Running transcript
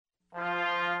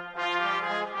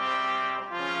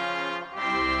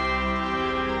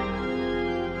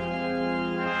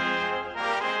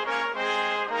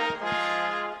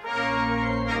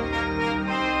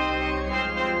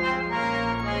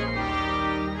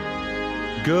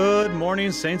Good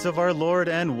morning, saints of our Lord,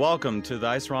 and welcome to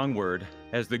Thy Strong Word.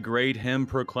 As the great hymn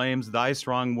proclaims, Thy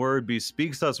strong word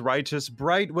bespeaks us righteous,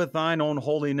 bright with Thine own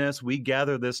holiness. We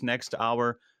gather this next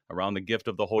hour around the gift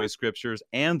of the Holy Scriptures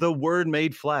and the Word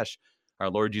made flesh, our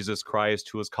Lord Jesus Christ,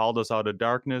 who has called us out of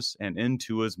darkness and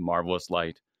into His marvelous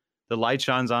light. The light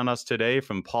shines on us today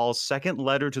from Paul's second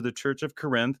letter to the Church of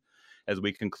Corinth as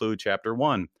we conclude chapter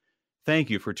 1.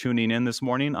 Thank you for tuning in this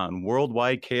morning on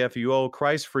Worldwide KFUO.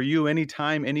 Christ for you,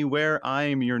 anytime, anywhere. I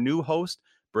am your new host,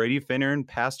 Brady Finnern,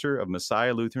 pastor of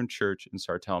Messiah Lutheran Church in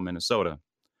Sartell, Minnesota.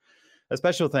 A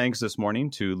special thanks this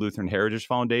morning to Lutheran Heritage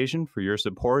Foundation for your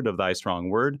support of Thy Strong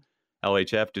Word.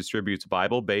 LHF distributes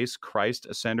Bible-based,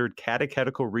 Christ-centered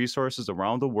catechetical resources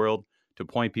around the world to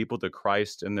point people to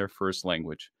Christ in their first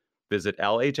language. Visit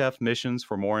LHF Missions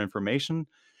for more information,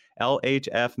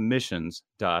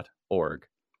 lhfmissions.org.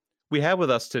 We have with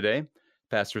us today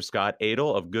Pastor Scott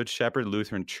Adel of Good Shepherd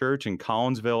Lutheran Church in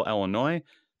Collinsville, Illinois.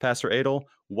 Pastor Adel,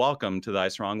 welcome to Thy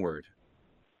Strong Word.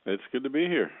 It's good to be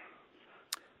here.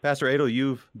 Pastor Adel,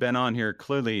 you've been on here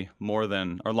clearly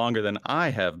longer than I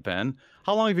have been.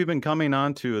 How long have you been coming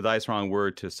on to Thy Strong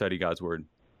Word to study God's Word?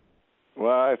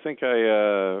 Well, I think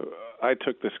I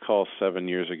took this call 7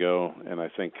 years ago, and I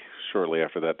think shortly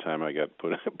after that time I got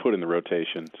put in the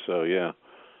rotation. So yeah.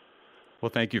 Well,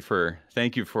 thank you for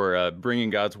bringing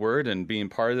God's Word and being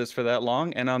part of this for that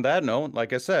long. And on that note,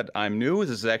 like I said, I'm new.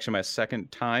 This is actually my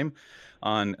second time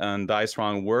on Thy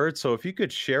Strong Word. So if you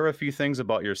could share a few things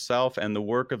about yourself and the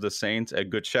work of the saints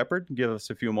at Good Shepherd, give us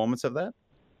a few moments of that.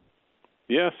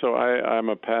 Yeah, so I'm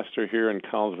a pastor here in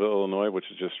Collinsville, Illinois, which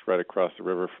is just right across the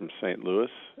river from St.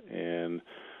 Louis, and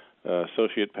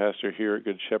associate pastor here at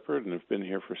Good Shepherd, and have been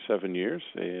here for 7 years.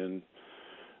 And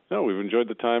no, we've enjoyed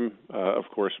the time, of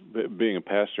course, being a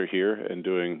pastor here and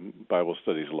doing Bible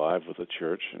studies live with the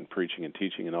church and preaching and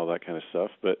teaching and all that kind of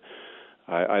stuff. But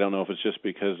I don't know if it's just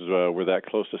because we're that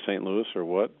close to St. Louis or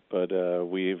what, but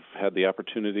we've had the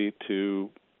opportunity to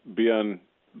be on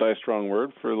Thy Strong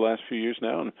Word for the last few years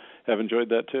now and have enjoyed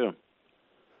that too.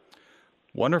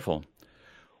 Wonderful.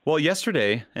 Well,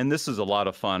 yesterday, and this is a lot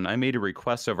of fun, I made a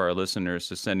request of our listeners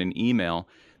to send an email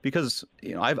because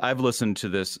I've listened to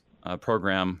this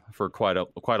program for quite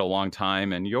a long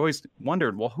time, and you always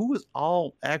wondered, well, who is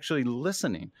all actually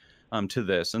listening to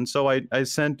this? And so I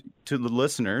sent to the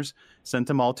listeners, sent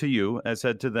them all to you. I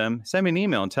said to them, send me an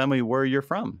email and tell me where you're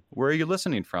from. Where are you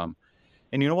listening from?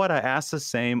 And you know what? I ask the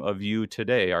same of you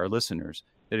today, our listeners,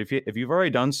 that if you've already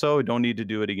done so, you don't need to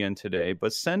do it again today,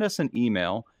 but send us an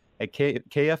email at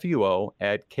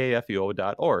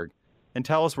kfuo@kfuo.org and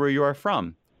tell us where you are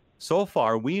from. So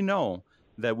far, we know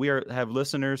that we have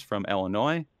listeners from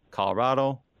Illinois,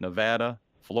 Colorado, Nevada,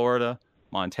 Florida,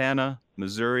 Montana,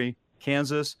 Missouri,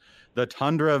 Kansas, the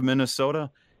tundra of Minnesota,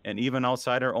 and even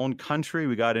outside our own country.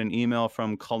 We got an email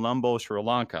from Colombo, Sri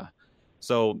Lanka.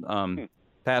 So,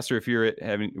 Pastor, if you're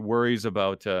having worries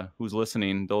about who's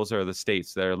listening, those are the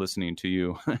states that are listening to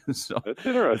you. So that's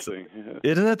interesting.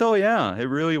 Isn't it though? Yeah, it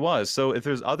really was. So if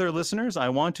there's other listeners, I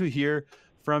want to hear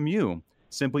from you.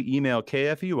 Simply email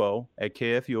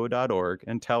kfuo@kfuo.org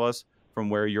and tell us from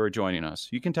where you're joining us.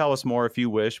 You can tell us more if you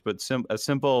wish, but a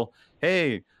simple,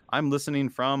 hey, I'm listening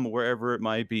from wherever it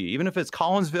might be. Even if it's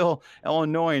Collinsville,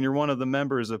 Illinois, and you're one of the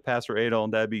members of Pastor Adel,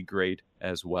 that'd be great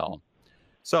as well.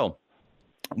 So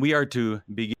we are to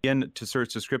begin to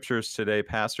search the Scriptures today.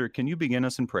 Pastor, can you begin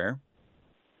us in prayer?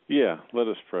 Yeah, let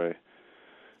us pray.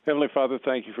 Heavenly Father,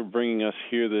 thank you for bringing us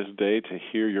here this day to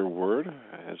hear your word.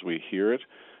 As we hear it,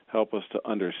 help us to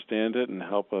understand it and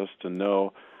help us to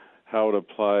know how it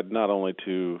applied not only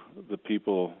to the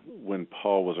people when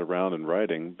Paul was around and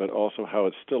writing, but also how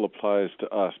it still applies to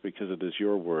us because it is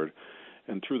your word.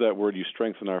 And through that word, you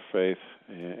strengthen our faith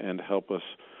and help us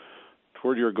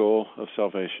toward your goal of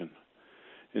salvation.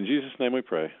 In Jesus' name we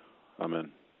pray.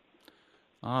 Amen.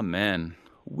 Amen.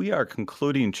 We are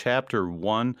concluding chapter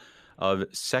 1 of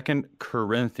 2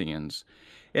 Corinthians.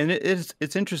 And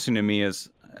it's interesting to me as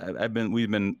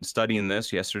we've been studying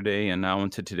this yesterday and now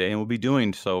into today, and we'll be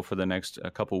doing so for the next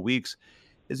couple of weeks.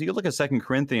 As you look at 2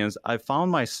 Corinthians, I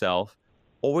found myself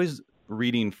always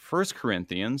reading 1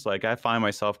 Corinthians. Like I find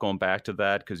myself going back to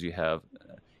that because he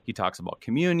talks about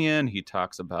communion, he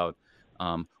talks about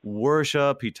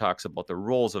worship, he talks about the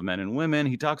roles of men and women,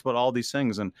 he talks about all these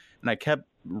things, and I kept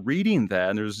reading that,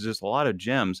 and there's just a lot of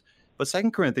gems. But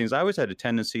 2 Corinthians, I always had a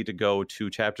tendency to go to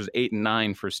chapters 8 and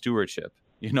 9 for stewardship,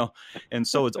 and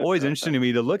so it's always interesting to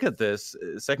me to look at this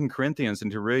 2 Corinthians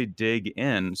and to really dig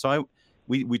in. So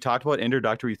we talked about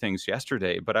introductory things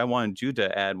yesterday, but I wanted you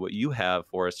to add what you have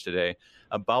for us today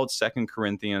about 2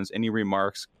 Corinthians. Any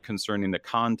remarks concerning the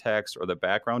context or the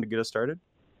background to get us started?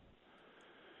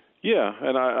 Yeah,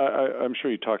 and I'm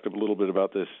sure you talked a little bit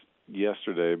about this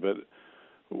yesterday, but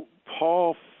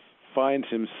Paul finds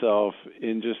himself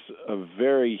in just a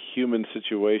very human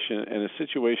situation, and a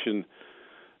situation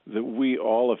that we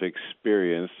all have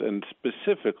experienced, and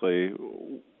specifically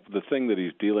the thing that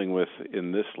he's dealing with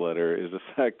in this letter is the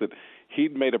fact that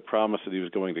he'd made a promise that he was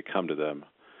going to come to them.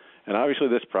 And obviously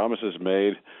this promise is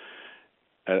made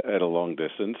at a long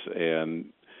distance,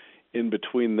 and in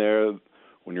between there,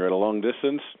 when you're at a long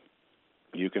distance,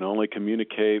 you can only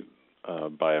communicate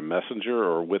by a messenger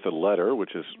or with a letter,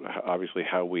 which is obviously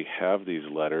how we have these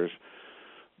letters.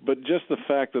 But just the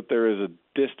fact that there is a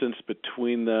distance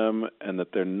between them and that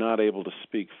they're not able to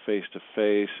speak face to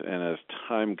face, and as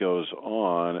time goes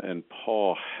on and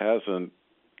Paul hasn't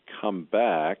come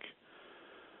back,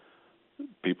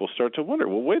 people start to wonder,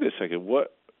 well, wait a second,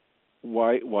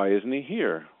 why isn't he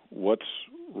here? What's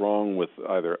wrong with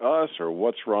either us, or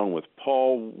what's wrong with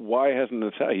Paul? Why hasn't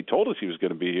this happened? He told us he was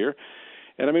going to be here.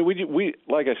 And I mean, we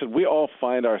like I said, we all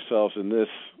find ourselves in this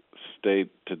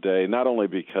state today, not only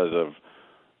because of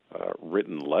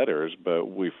written letters, but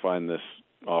we find this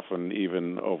often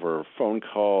even over phone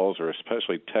calls, or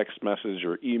especially text message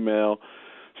or email,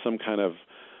 some kind of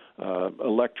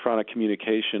electronic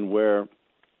communication where,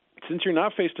 since you're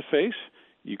not face to face,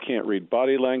 you can't read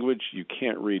body language, you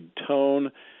can't read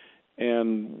tone,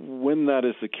 and when that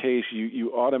is the case,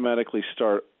 you automatically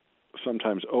start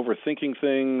sometimes overthinking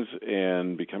things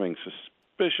and becoming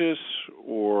suspicious,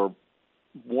 or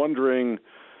wondering,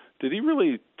 did he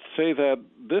really say that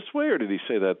this way, or did he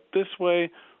say that this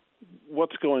way?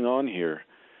 What's going on here?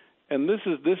 And this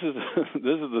is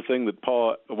the thing that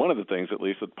Paul, one of the things at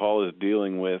least that Paul is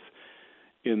dealing with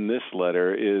in this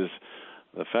letter, is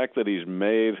the fact that he's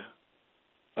made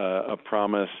a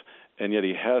promise, and yet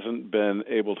he hasn't been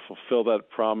able to fulfill that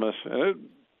promise. And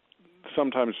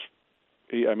sometimes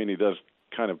he does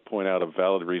kind of point out a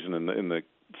valid reason in the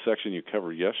section you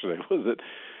covered yesterday, was that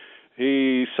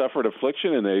he suffered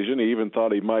affliction in Asia, and he even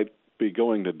thought he might be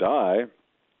going to die.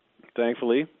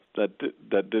 Thankfully,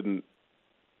 that didn't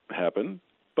happen,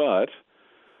 but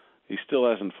he still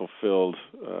hasn't fulfilled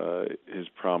his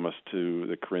promise to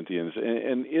the Corinthians.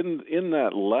 And in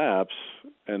that lapse,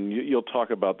 and you'll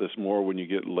talk about this more when you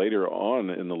get later on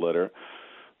in the letter,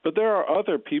 but there are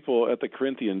other people at the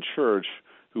Corinthian church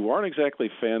who aren't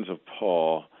exactly fans of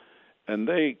Paul, and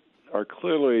they are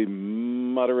clearly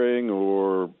muttering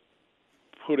or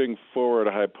putting forward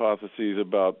hypotheses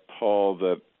about Paul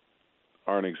that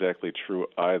aren't exactly true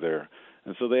either.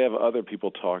 And so they have other people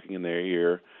talking in their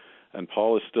ear, and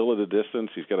Paul is still at a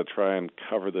distance. He's got to try and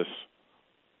cover this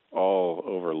all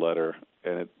over letter,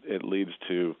 and it leads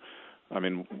to,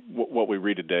 what we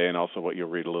read today, and also what you'll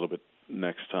read a little bit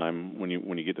next time when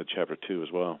you get to chapter 2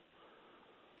 as well.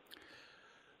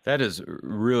 That is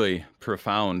really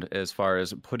profound as far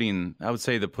as putting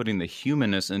the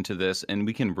humanness into this, and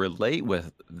we can relate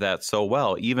with that so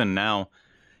well. Even now,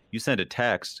 you send a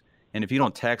text, and if you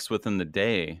don't text within the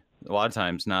day, a lot of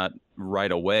times not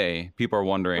right away, people are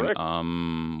wondering,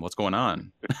 what's going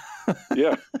on?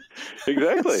 Yeah,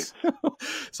 exactly.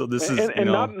 So this is,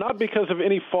 and not because of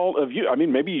any fault of you. I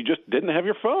mean, maybe you just didn't have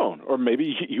your phone, or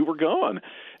maybe you were gone,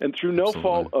 and through no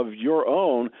fault of your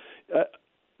own.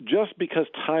 Just because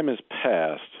time has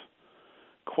passed,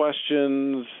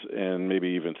 questions and maybe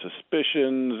even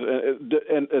suspicions,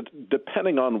 and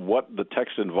depending on what the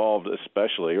text involved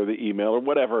especially, or the email or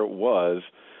whatever it was,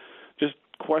 just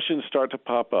questions start to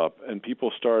pop up, and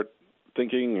people start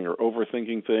thinking or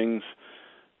overthinking things,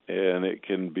 and it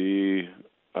can be,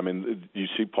 you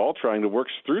see Paul trying to work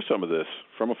through some of this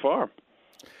from afar.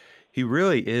 He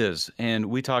really is, and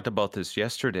we talked about this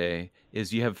yesterday,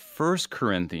 is you have 1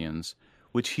 Corinthians,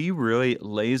 which he really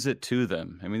lays it to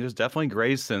them. There's definitely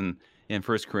grace in 1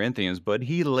 Corinthians, but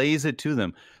he lays it to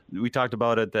them. We talked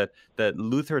about it, that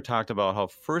Luther talked about how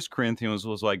 1 Corinthians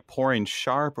was like pouring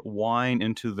sharp wine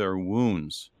into their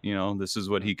wounds. This is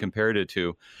what he compared it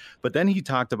to. But then he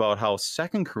talked about how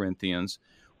 2 Corinthians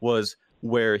was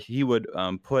where he would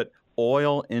put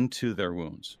oil into their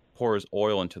wounds, pours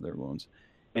oil into their wounds.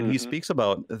 And he speaks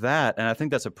about that, and I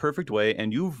think that's a perfect way.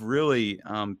 And you've really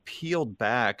peeled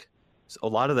back a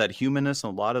lot of that humanness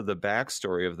and a lot of the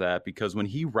backstory of that, because when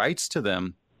he writes to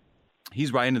them,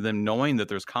 he's writing to them knowing that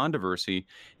there's controversy, and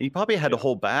he probably had to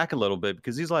hold back a little bit,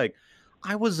 because he's like,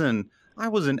 I was in I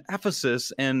was in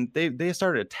Ephesus and they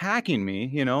started attacking me,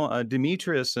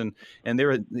 Demetrius, and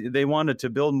they wanted to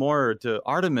build more to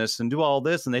Artemis and do all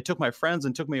this, and they took my friends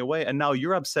and took me away, and now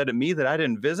you're upset at me that I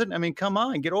didn't visit? I mean, come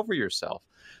on, get over yourself.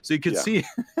 So you could Yeah. see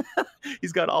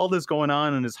he's got all this going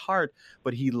on in his heart,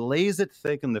 but he lays it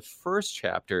thick in the first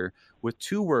chapter with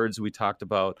two words we talked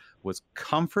about was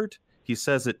comfort. He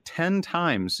says it 10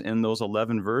 times in those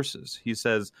 11 verses. He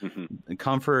says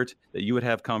comfort, that you would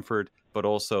have comfort, but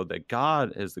also that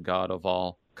God is the God of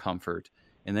all comfort.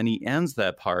 And then he ends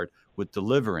that part with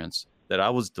deliverance, that I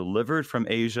was delivered from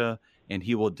Asia and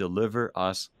he will deliver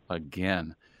us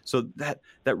again. So that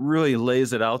really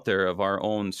lays it out there of our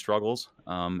own struggles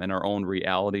and our own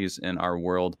realities in our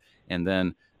world, and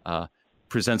then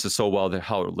presents it so well that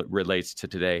how it relates to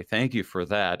today. Thank you for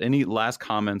that. Any last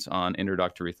comments on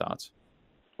introductory thoughts?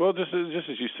 Well, just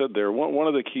as you said there, one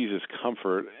of the keys is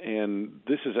comfort, and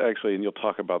this is actually, and you'll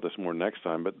talk about this more next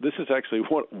time, but this is actually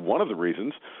one of the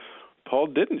reasons Paul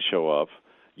didn't show up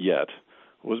yet,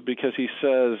 was because he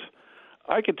says,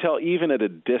 I could tell even at a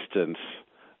distance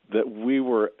that we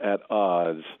were at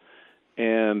odds,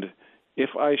 and if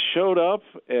I showed up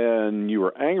and you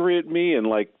were angry at me and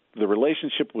like the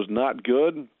relationship was not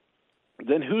good,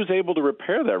 then who's able to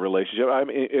repair that relationship? I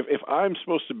mean, if I'm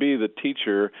supposed to be the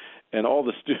teacher and all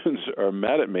the students are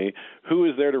mad at me, who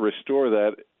is there to restore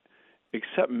that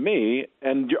except me?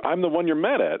 And I'm the one you're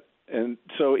mad at. And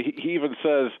so he even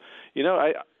says,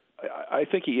 I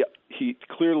think he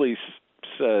clearly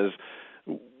says,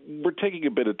 we're taking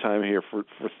a bit of time here for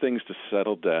things to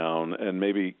settle down, and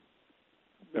maybe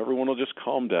everyone will just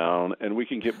calm down, and we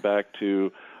can get back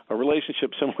to a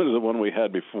relationship similar to the one we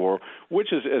had before,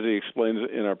 which is, as he explains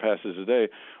in our passage today,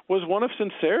 was one of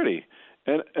sincerity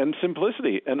and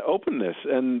simplicity and openness,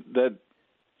 and that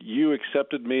you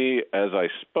accepted me as I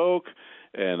spoke,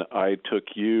 and I took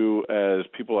you as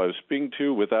people I was speaking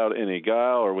to without any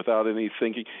guile or without any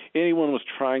thinking anyone was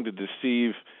trying to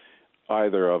deceive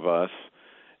either of us,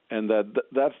 and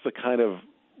that's the kind of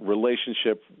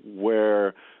relationship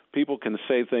where people can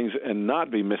say things and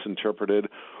not be misinterpreted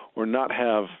or not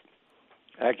have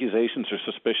accusations or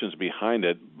suspicions behind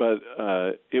it, but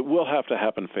it will have to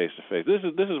happen face to face.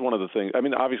 This is one of the things. I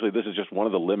mean, obviously, this is just one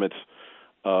of the limits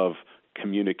of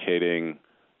communicating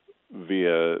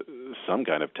via some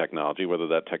kind of technology, whether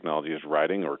that technology is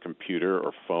writing or computer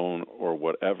or phone or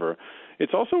whatever.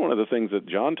 It's also one of the things that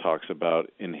John talks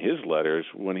about in his letters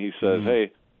when he says,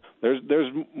 hey,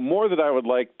 there's more that I would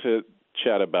like to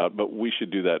chat about, but we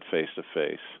should do that face to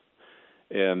face.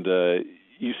 And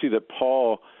you see that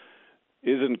Paul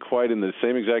isn't quite in the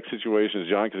same exact situation as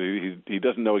John, because he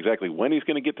doesn't know exactly when he's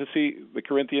going to get to see the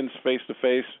Corinthians face to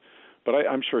face, but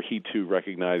I'm sure he too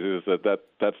recognizes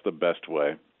that's the best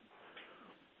way.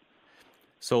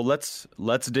 So let's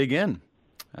dig in.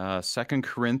 2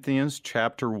 Corinthians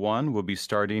chapter 1, we'll be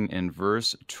starting in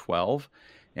verse 12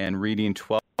 and reading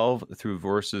 12 through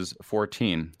verses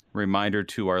 14. Reminder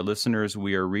to our listeners,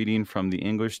 we are reading from the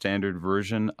English Standard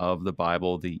Version of the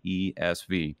Bible, the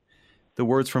ESV. The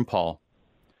words from Paul.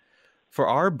 For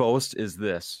our boast is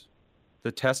this,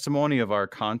 the testimony of our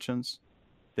conscience,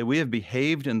 that we have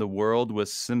behaved in the world with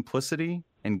simplicity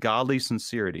and godly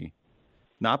sincerity,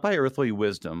 not by earthly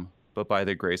wisdom, but by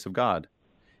the grace of God,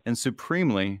 and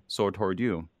supremely so toward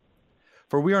you.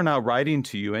 For we are not writing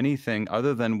to you anything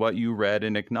other than what you read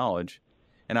and acknowledge,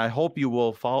 and I hope you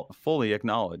will fully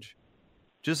acknowledge,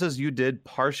 just as you did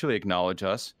partially acknowledge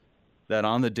us, that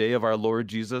on the day of our Lord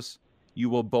Jesus, you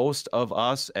will boast of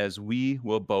us as we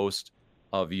will boast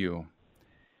of you.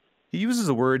 He uses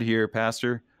a word here,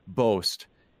 Pastor, boast.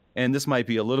 And this might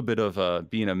be a little bit of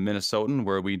being a Minnesotan,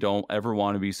 where we don't ever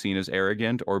want to be seen as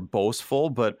arrogant or boastful,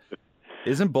 but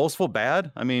isn't boastful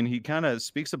bad? I mean, he kind of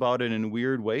speaks about it in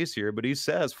weird ways here, but he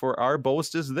says, for our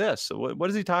boast is this. What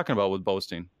is he talking about with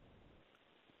boasting?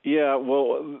 Yeah,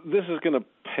 well, this is going to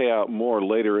pay out more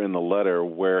later in the letter,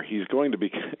 where he's going to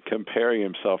be comparing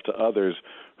himself to others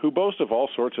who boast of all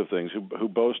sorts of things, who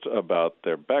boast about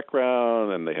their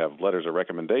background, and they have letters of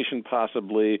recommendation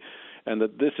possibly, and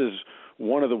that this is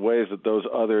one of the ways that those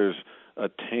others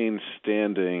attain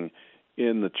standing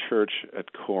in the church at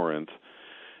Corinth.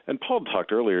 And Paul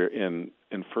talked earlier in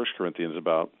 1 Corinthians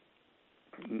about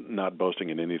not boasting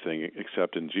in anything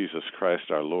except in Jesus Christ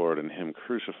our Lord and Him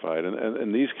crucified,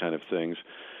 and these kind of things.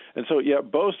 And so, yeah,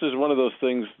 boast is one of those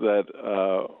things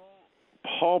that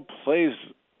Paul plays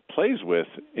with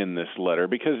in this letter,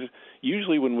 because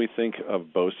usually when we think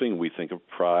of boasting, we think of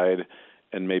pride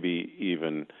and maybe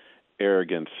even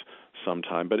arrogance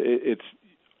sometime, but it's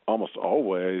almost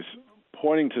always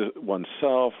pointing to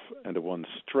oneself and to one's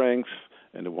strengths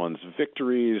and to one's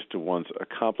victories, to one's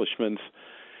accomplishments.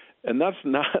 And that's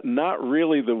not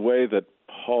really the way that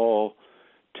Paul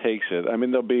takes it. I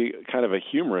mean, there'll be kind of a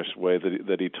humorous way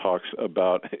that he talks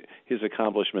about his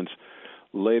accomplishments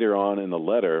later on in the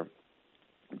letter,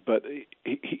 but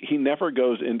he never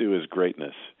goes into his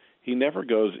greatness. He never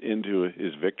goes into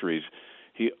his victories.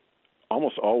 He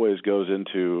almost always goes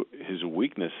into his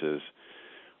weaknesses,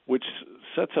 which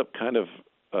sets up kind of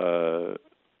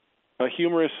a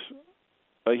humorous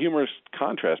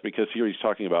contrast, because here he's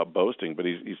talking about boasting, but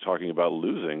he's talking about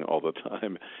losing all the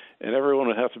time, and everyone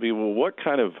would have to be, well, what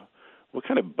kind of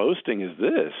boasting is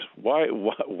this?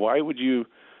 Why would you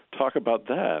talk about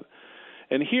that?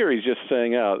 And here he's just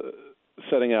setting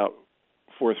out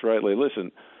forthrightly,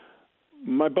 listen,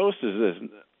 my boast is this: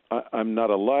 I'm not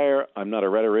a liar, I'm not a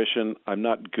rhetorician, I'm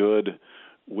not good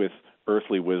with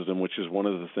earthly wisdom, which is one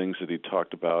of the things that he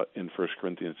talked about in 1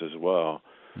 Corinthians as well.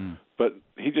 But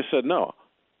he just said, no,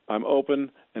 I'm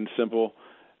open and simple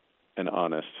and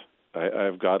honest. I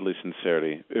have godly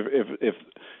sincerity.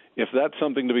 If that's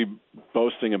something to be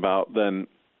boasting about, then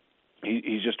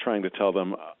he's just trying to tell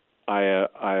them, I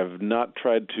have not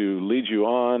tried to lead you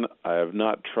on. I have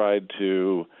not tried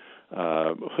to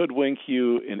hoodwink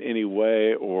you in any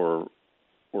way or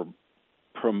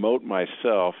promote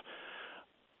myself.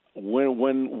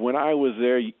 When I was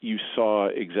there, you saw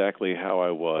exactly how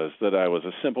I was, that I was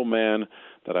a simple man,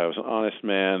 that I was an honest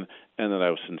man, and that I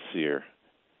was sincere,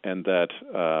 and that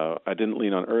I didn't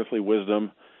lean on earthly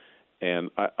wisdom, and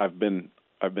I've been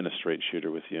a straight shooter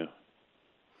with you.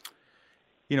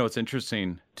 You know, it's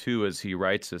interesting, too, as he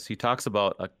writes this, he talks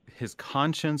about his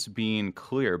conscience being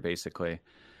clear, basically,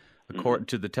 according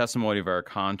to the testimony of our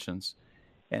conscience.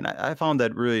 And I found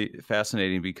that really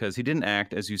fascinating, because he didn't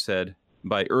act, as you said,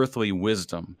 by earthly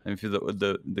wisdom. And if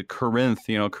the Corinth,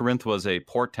 Corinth was a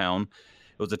port town.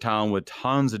 It was a town with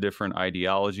tons of different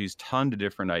ideologies, tons of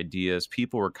different ideas.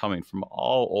 People were coming from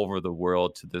all over the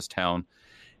world to this town.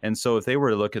 And so if they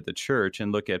were to look at the church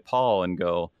and look at Paul and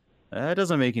go, that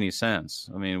doesn't make any sense.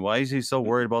 I mean, why is he so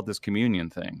worried about this communion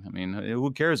thing? I mean,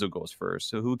 who cares who goes first?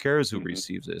 So who cares who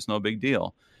receives it? It's no big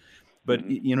deal. But,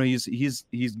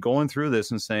 he's going through this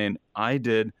and saying, I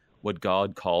did what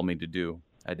God called me to do.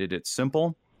 I did it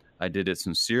simple. I did it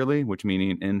sincerely, which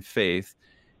meaning in faith.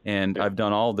 And I've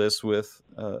done all this with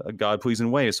a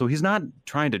God-pleasing way. So he's not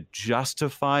trying to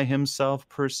justify himself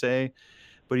per se,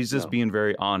 but he's just being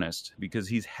very honest, because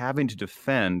he's having to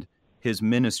defend his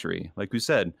ministry. Like we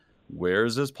said,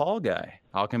 where's this Paul guy?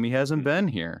 How come he hasn't been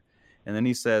here? And then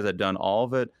he says, I've done all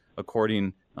of it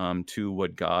according to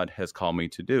what God has called me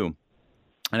to do.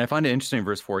 And I find it interesting,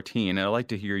 verse 14, and I'd like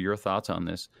to hear your thoughts on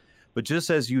this. But just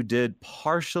as you did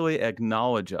partially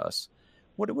acknowledge us,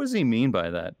 what does he mean by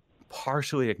that?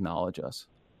 Partially acknowledge us?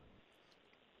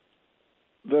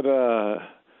 That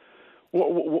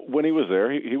when he was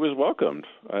there, he was welcomed.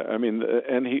 I mean,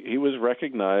 and he was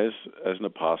recognized as an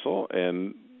apostle,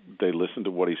 and they listened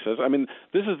to what he says. I mean,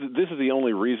 this is the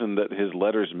only reason that his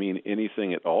letters mean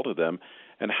anything at all to them,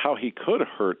 and how he could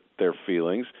hurt their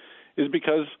feelings is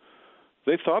because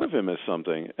they thought of him as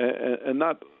something, and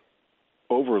not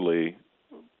overly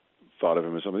thought of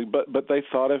him as something, but they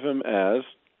thought of him as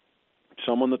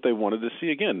someone that they wanted to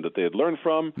see again, that they had learned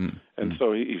from. And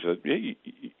so he said,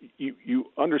 you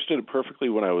understood it perfectly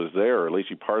when I was there, or at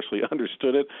least you partially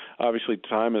understood it. Obviously,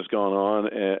 time has gone on,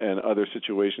 and other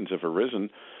situations have arisen.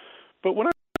 But when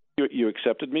you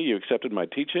accepted me, you accepted my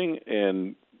teaching,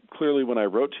 and clearly when I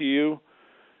wrote to you,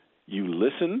 you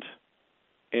listened,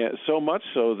 and so much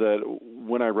so that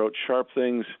when I wrote sharp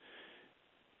things,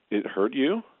 it hurt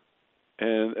you.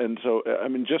 And so, I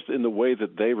mean, just in the way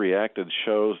that they reacted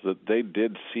shows that they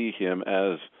did see him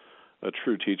as a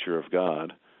true teacher of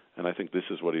God. And I think this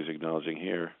is what he's acknowledging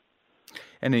here.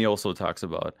 And he also talks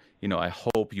about, I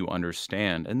hope you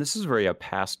understand. And this is very a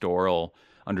pastoral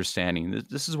understanding.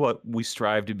 This is what we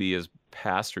strive to be as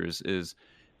pastors, is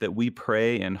that we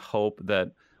pray and hope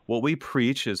that what we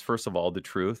preach is, first of all, the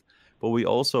truth, but we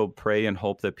also pray and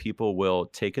hope that people will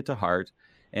take it to heart.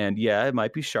 And yeah, it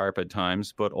might be sharp at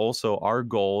times, but also our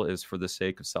goal is for the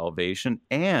sake of salvation.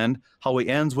 And how he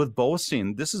ends with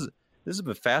boasting. This is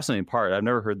a fascinating part. I've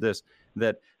never heard this,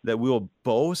 that we will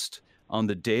boast on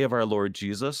the day of our Lord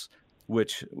Jesus,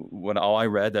 which when all I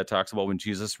read that talks about when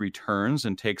Jesus returns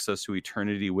and takes us to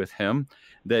eternity with him,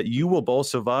 that you will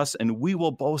boast of us and we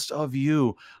will boast of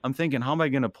you. I'm thinking, how am I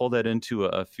going to pull that into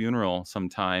a funeral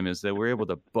sometime, is that we're able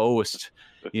to boast,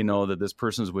 that this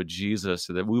person's with Jesus,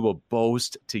 so that we will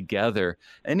boast together.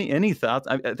 Any thoughts?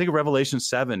 I think of Revelation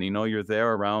 7, you're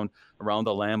there around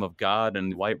the Lamb of God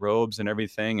and white robes and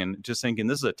everything, and just thinking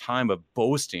this is a time of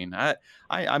boasting.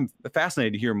 I'm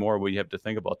fascinated to hear more what you have to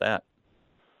think about that.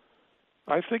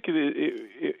 I think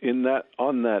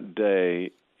on that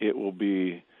day, it will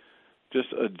be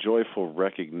just a joyful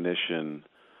recognition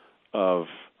of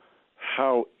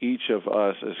how each of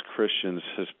us as Christians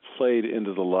has played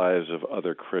into the lives of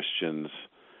other Christians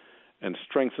and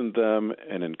strengthened them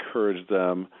and encouraged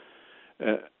them.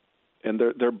 And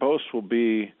their boast will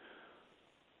be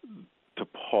to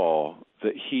Paul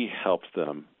that he helped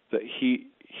them, that he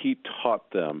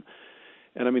taught them.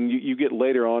 And I mean, you get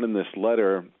later on in this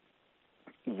letter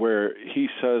where he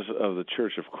says of the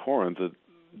church of Corinth that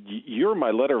you're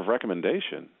my letter of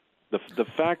recommendation. The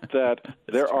fact that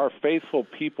there are faithful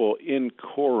people in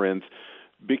Corinth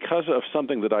because of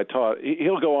something that I taught,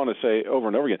 he'll go on to say over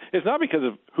and over again, it's not because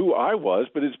of who I was,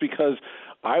 but it's because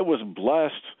I was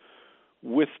blessed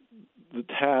with the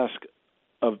task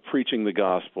of preaching the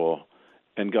gospel,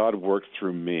 and God worked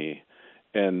through me.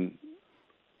 And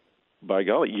by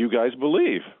golly, you guys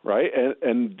believe, right?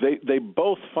 And they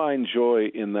both find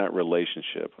joy in that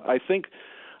relationship. I think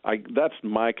that's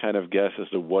my kind of guess as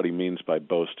to what he means by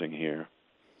boasting here.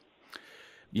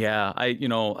 Yeah, I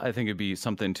think it'd be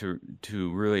something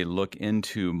to really look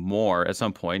into more at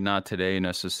some point, not today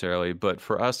necessarily, but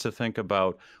for us to think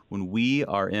about when we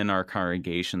are in our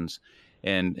congregations,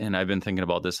 and I've been thinking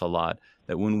about this a lot,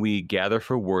 that when we gather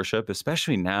for worship,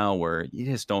 especially now where you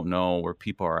just don't know where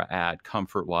people are at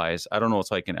comfort-wise. I don't know what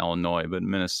it's like in Illinois, but in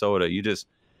Minnesota,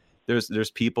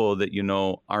 there's people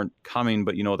that aren't coming,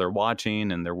 but they're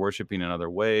watching and they're worshiping in other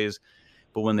ways.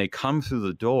 But when they come through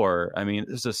the door, I mean,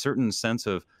 there's a certain sense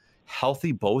of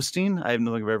healthy boasting. I don't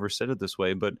think I've ever said it this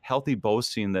way, but healthy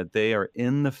boasting that they are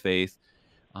in the faith,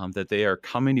 that they are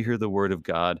coming to hear the word of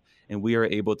God, and we are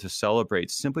able to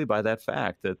celebrate simply by that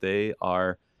fact that they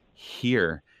are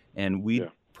here. And we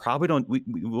probably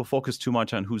we will focus too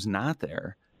much on who's not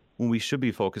there when we should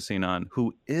be focusing on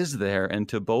who is there, and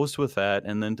to boast with that,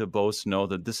 and then to boast, know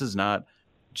that this is not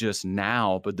just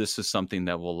now, but this is something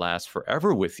that will last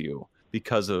forever with you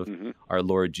because of our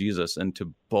Lord Jesus, and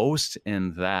to boast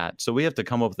in that. So we have to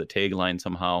come up with a tagline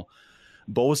somehow,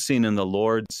 boasting in the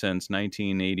Lord since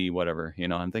 1980, whatever.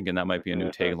 I'm thinking that might be a new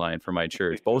tagline for my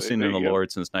church, boasting in the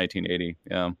Lord since 1980.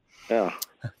 Yeah.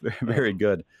 Very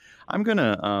good.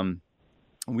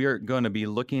 We are going to be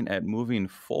looking at moving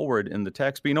forward in the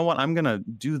text, but you know what? I'm going to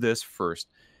do this first,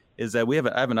 is that I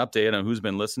have an update on who's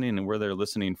been listening and where they're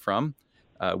listening from.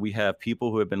 We have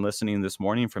people who have been listening this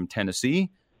morning from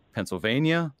Tennessee,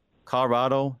 Pennsylvania,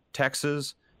 Colorado,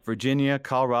 Texas, Virginia,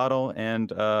 Colorado,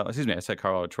 and I said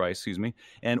Colorado twice,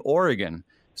 and Oregon.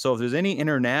 So if there's any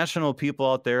international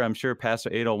people out there, I'm sure Pastor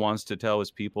Adel wants to tell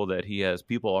his people that he has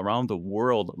people around the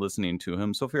world listening to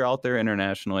him. So if you're out there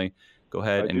internationally, go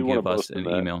ahead and give us an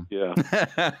email. Yeah.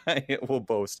 We'll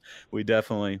boast. We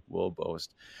definitely will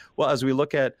boast. Well, as we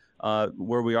look at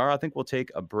where we are, I think we'll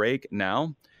take a break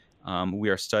now. We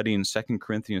are studying 2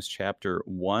 Corinthians chapter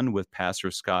 1 with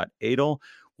Pastor Scott Adel.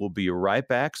 We'll be right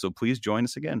back, so please join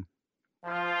us again.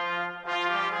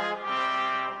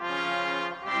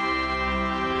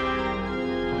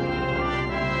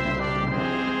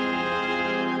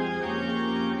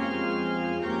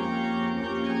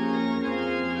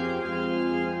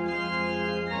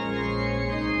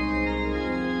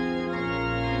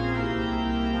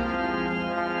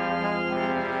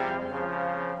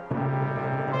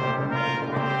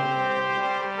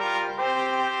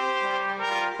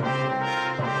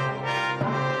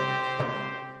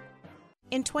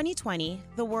 In 2020,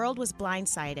 the world was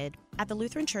blindsided. At the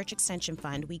Lutheran Church Extension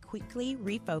Fund, we quickly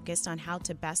refocused on how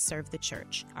to best serve the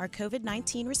church. Our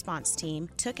COVID-19 response team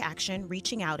took action,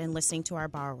 reaching out and listening to our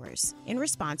borrowers. In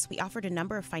response, we offered a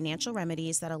number of financial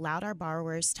remedies that allowed our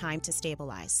borrowers time to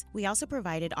stabilize. We also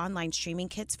provided online streaming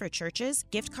kits for churches,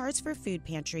 gift cards for food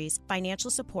pantries, financial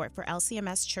support for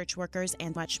LCMS church workers,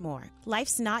 and much more.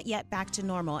 Life's not yet back to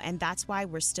normal, and that's why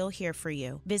we're still here for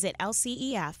you. Visit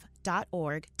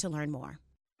lcef.org to learn more.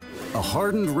 A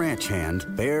hardened ranch hand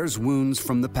bears wounds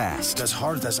from the past. As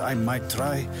hard as I might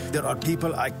try, there are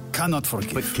people I cannot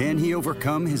forgive. But can he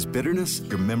overcome his bitterness?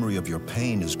 Your memory of your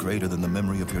pain is greater than the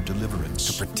memory of your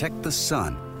deliverance. To protect the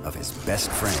son of his best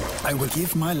friend. I will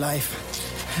give my life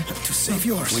to save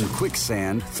yours. When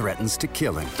quicksand threatens to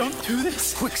kill him. Don't do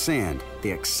this. Quicksand,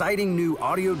 the exciting new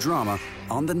audio drama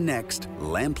on the next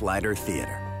Lamplighter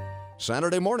Theater.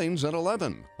 Saturday mornings at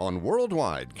 11 on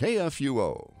Worldwide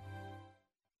KFUO.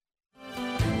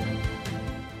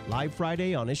 Live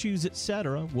Friday on Issues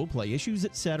Etc. We'll play Issues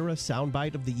Etc.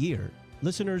 Soundbite of the Year.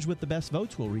 Listeners with the best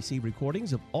votes will receive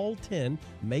recordings of all 10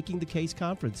 Making the Case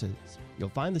conferences. You'll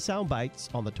find the soundbites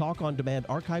on the Talk on Demand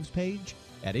archives page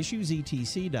at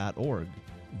issuesetc.org.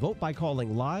 Vote by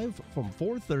calling live from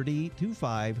 4:30 to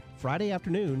 5 Friday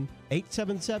afternoon,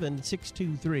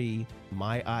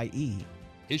 877-623-MY-IE.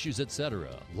 Issues Etc.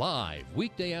 live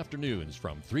weekday afternoons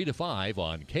from 3 to 5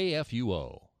 on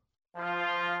KFUO.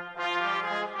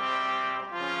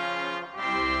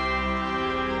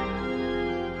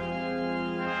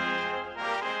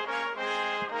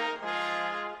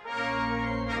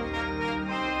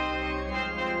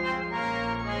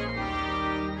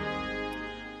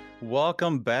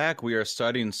 Welcome back. We are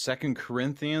studying 2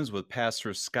 Corinthians with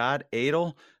Pastor Scott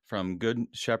Adel from Good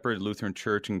Shepherd Lutheran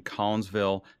Church in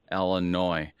Collinsville,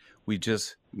 Illinois. We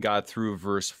just got through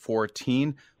verse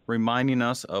 14, reminding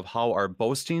us of how our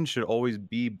boasting should always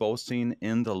be boasting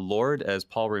in the Lord, as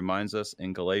Paul reminds us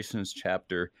in Galatians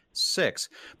chapter 6,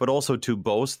 but also to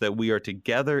boast that we are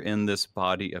together in this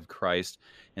body of Christ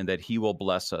and that he will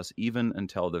bless us even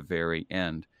until the very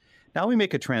end. Now we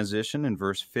make a transition in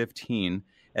verse 15,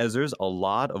 as there's a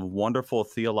lot of wonderful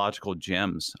theological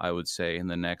gems, I would say, in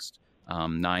the next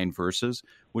 9 verses,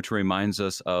 which reminds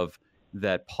us of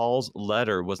that Paul's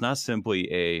letter was not simply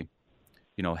a,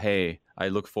 hey, I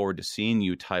look forward to seeing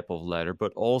you type of letter,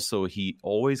 but also he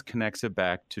always connects it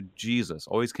back to Jesus,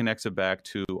 always connects it back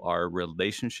to our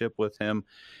relationship with him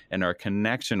and our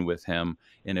connection with him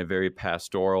in a very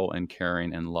pastoral and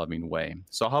caring and loving way.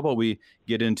 So how about we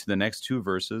get into the next 2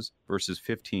 verses, verses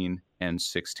 15 and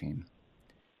 16.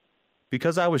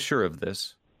 Because I was sure of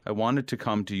this, I wanted to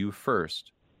come to you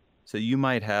first, so you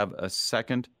might have a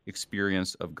second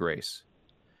experience of grace.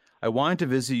 I wanted to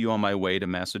visit you on my way to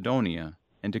Macedonia,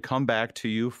 and to come back to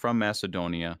you from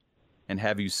Macedonia, and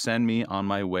have you send me on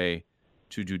my way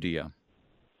to Judea.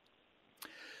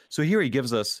 So here he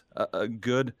gives us a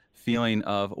good feeling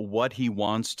of what he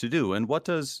wants to do. And what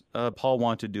does Paul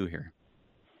want to do here?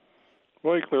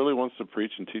 Well, he clearly wants to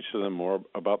preach and teach to them more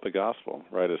about the gospel,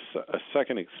 right? A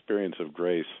second experience of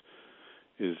grace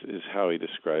is how he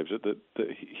describes it, that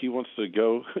he wants to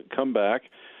come back,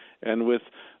 and with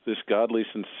this godly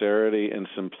sincerity and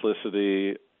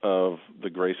simplicity of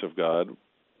the grace of God,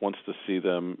 wants to see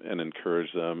them and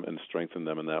encourage them and strengthen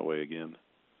them in that way again.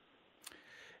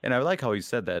 And I like how he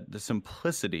said that, the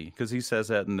simplicity, because he says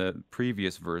that in the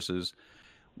previous verses.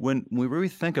 When we really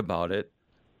think about it,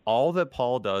 all that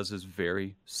Paul does is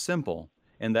very simple,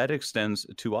 and that extends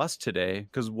to us today,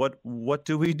 because what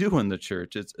do we do in the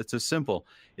church? It's a simple,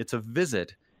 it's a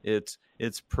visit, it's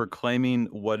proclaiming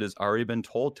what has already been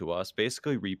told to us,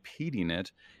 basically repeating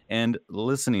it and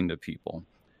listening to people.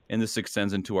 And this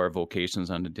extends into our vocations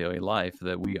on the daily life,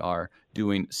 that we are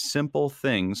doing simple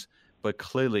things, but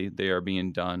clearly they are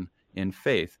being done in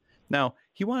faith. Now,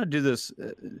 he wanted to do this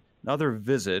another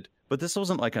visit, but this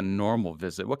wasn't like a normal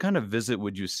visit. What kind of visit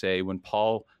would you say when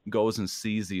Paul goes and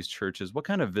sees these churches? What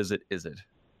kind of visit is it?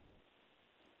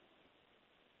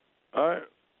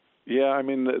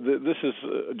 This is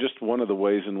just one of the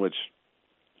ways in which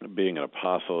being an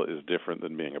apostle is different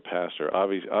than being a pastor.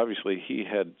 Obviously, he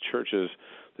had churches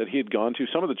that he had gone to.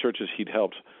 Some of the churches he'd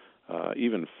helped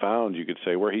even found, you could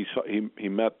say, where he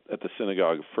met at the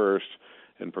synagogue first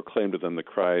and proclaimed to them the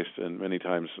Christ, and many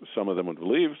times some of them would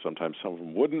believe, sometimes some of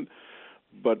them wouldn't.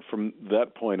 But from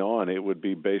that point on, it would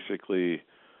be basically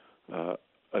a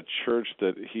church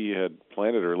that he had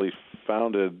planted, or at least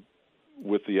founded,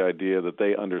 with the idea that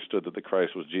they understood that the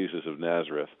Christ was Jesus of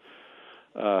Nazareth.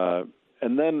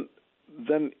 And then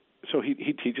so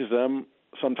he teaches them,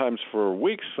 sometimes for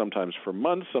weeks, sometimes for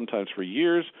months, sometimes for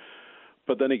years.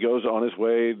 But then he goes on his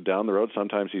way down the road.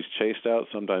 Sometimes he's chased out,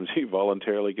 sometimes he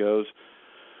voluntarily goes.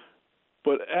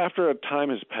 But after a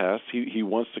time has passed, he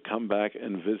wants to come back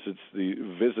and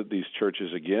visit these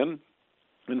churches again.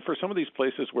 And for some of these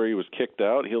places where he was kicked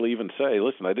out, he'll even say,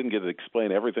 listen, I didn't get to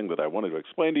explain everything that I wanted to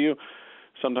explain to you.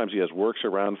 Sometimes he has works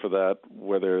around for that,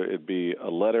 whether it be a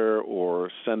letter or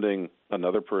sending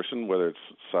another person, whether it's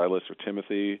Silas or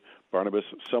Timothy, Barnabas,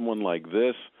 someone like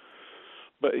this.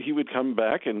 But he would come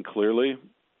back and clearly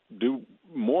do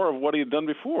more of what he had done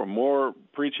before, more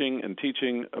preaching and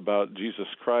teaching about Jesus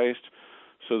Christ,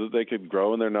 so that they could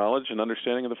grow in their knowledge and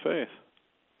understanding of the faith.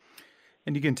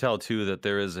 And you can tell, too, that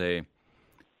there is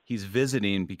he's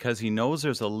visiting because he knows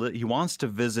he wants to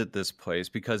visit this place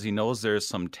because he knows there's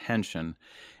some tension.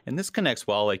 And this connects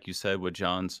well, like you said, with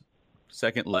John's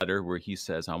second letter, where he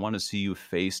says, I want to see you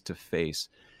face to face.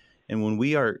 And when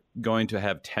we are going to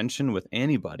have tension with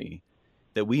anybody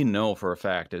that we know for a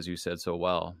fact, as you said so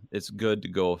well, it's good to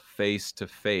go face to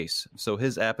face. So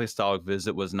his apostolic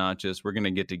visit was not just, we're going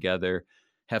to get together,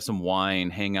 have some wine,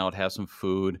 hang out, have some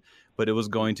food, but it was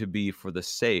going to be for the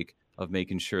sake of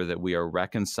making sure that we are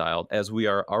reconciled as we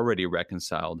are already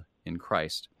reconciled in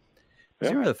Christ. Is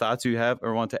there any other thoughts you have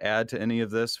or want to add to any of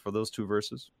this for those two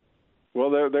verses? Well,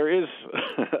 there is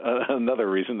another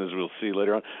reason, as we'll see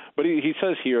later on. But he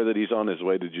says here that he's on his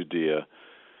way to Judea.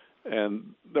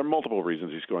 And there are multiple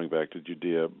reasons he's going back to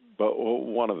Judea. But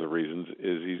one of the reasons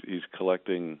is he's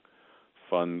collecting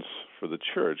funds for the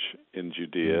church in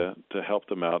Judea to help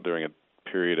them out during a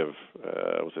period of,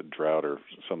 was it drought or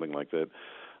something like that.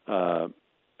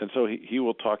 And so he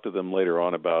will talk to them later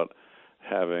on about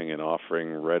having an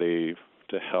offering ready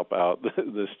to help out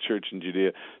this church in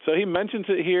Judea. So he mentions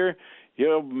it here.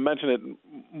 He'll mention it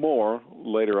more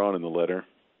later on in the letter.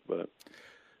 But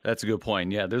that's a good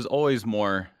point. Yeah, there's always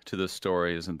more to the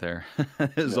story, isn't there?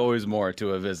 There's always more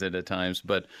to a visit at times.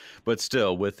 But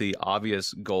still, with the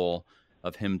obvious goal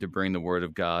of him to bring the word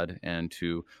of God and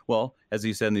to, well, as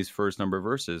he said in these first number of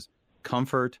verses,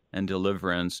 comfort and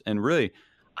deliverance. And really,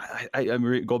 I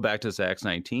go back to Acts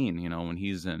 19, when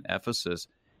he's in Ephesus,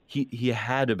 he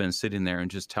had to have been sitting there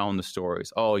and just telling the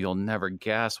stories. Oh, you'll never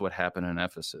guess what happened in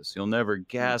Ephesus. You'll never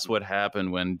guess what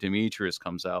happened when Demetrius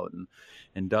comes out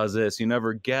and does this. You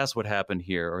never guess what happened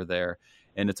here or there.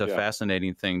 And it's a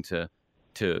fascinating thing to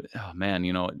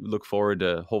look forward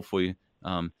to. Hopefully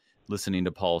listening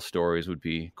to Paul's stories would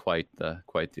be quite the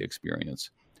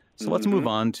experience. So let's move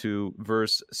on to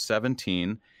verse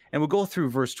 17. And we'll go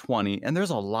through verse 20. And there's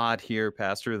a lot here,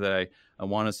 Pastor, that I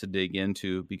want us to dig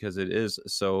into because it is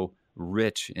so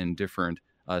rich in different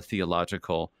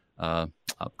theological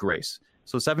grace.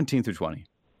 So 17 through 20.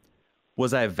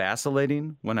 Was I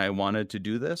vacillating when I wanted to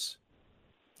do this?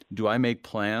 Do I make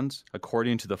plans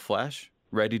according to the flesh,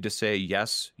 ready to say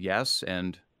yes, yes,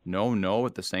 and no, no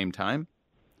at the same time?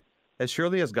 As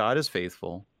surely as God is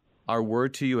faithful, our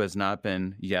word to you has not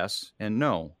been yes and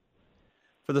no.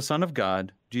 For the Son of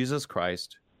God, Jesus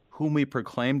Christ, whom we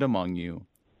proclaimed among you,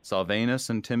 Silvanus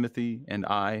and Timothy and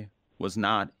I, was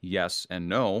not yes and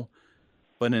no,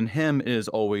 but in him it is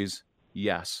always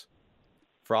yes.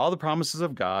 For all the promises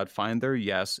of God find their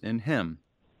yes in him.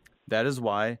 That is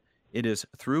why it is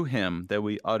through him that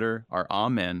we utter our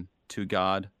amen to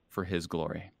God for his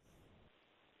glory.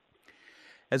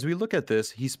 As we look at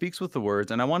this, he speaks with the words,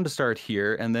 and I wanted to start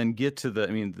here and then get to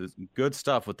the good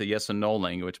stuff with the yes and no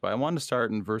language, but I wanted to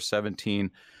start in verse 17.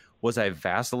 Was I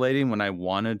vacillating when I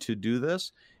wanted to do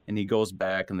this? And he goes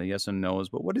back in the yes and no's,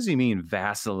 but what does he mean,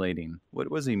 vacillating?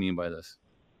 What does he mean by this?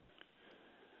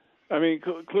 I mean,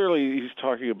 clearly he's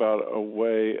talking about a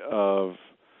way of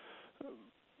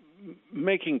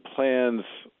making plans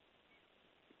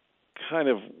kind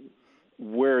of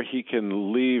where he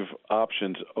can leave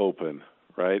options open.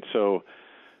 Right, so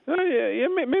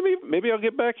maybe I'll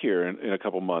get back here in a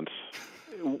couple months.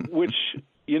 Which,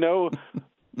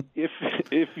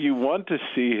 if you want to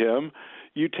see him,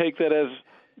 you take that as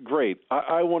great.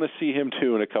 I want to see him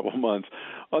too in a couple months.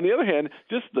 On the other hand,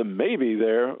 just the maybe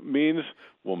there means,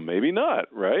 well, maybe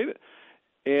not, right?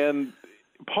 And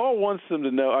Paul wants them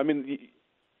to know. I mean,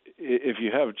 if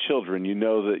you have children, you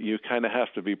know that you kind of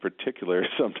have to be particular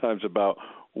sometimes about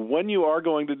when you are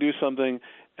going to do something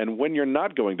and when you're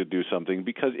not going to do something,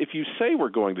 because if you say we're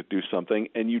going to do something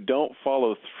and you don't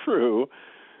follow through,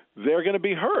 they're going to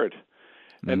be hurt.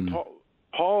 And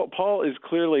Paul is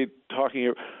clearly talking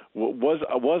here.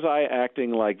 Was I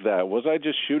acting like that? Was I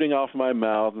just shooting off my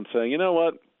mouth and saying, you know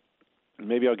what,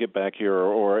 maybe I'll get back here,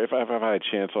 or if I have a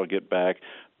chance, I'll get back,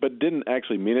 but didn't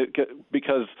actually mean it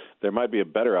because there might be a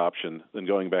better option than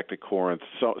going back to Corinth,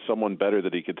 someone better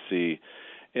that he could see.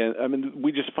 And I mean,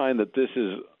 we just find that this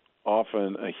is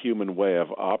often a human way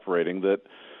of operating that,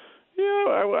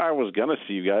 I was going to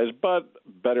see you guys, but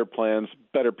better plans,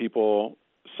 better people,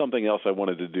 something else I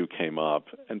wanted to do came up.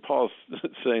 And Paul's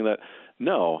saying that,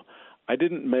 no, I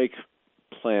didn't make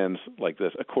plans like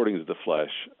this according to the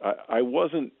flesh.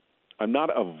 I'm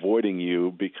not avoiding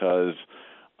you because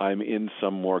I'm in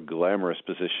some more glamorous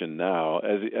position now.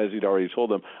 As he'd already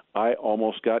told them, I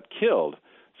almost got killed.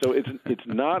 So it's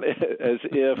not as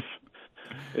if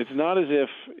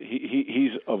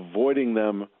he's avoiding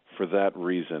them for that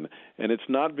reason. And it's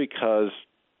not because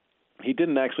he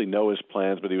didn't actually know his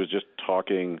plans, but he was just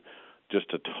talking just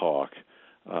to talk.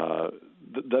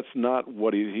 That's not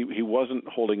what he wasn't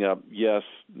holding up yes,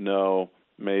 no,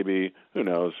 maybe, who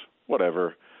knows,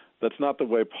 whatever. That's not the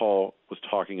way Paul was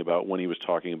talking about when he was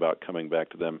talking about coming back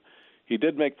to them. He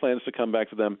did make plans to come back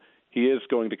to them. He is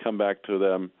going to come back to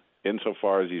them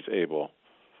insofar as he's able.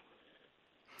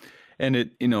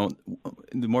 And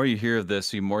the more you hear of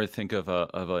this, you more think of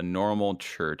a normal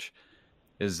church,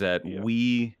 is that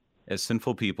we as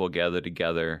sinful people gather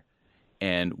together,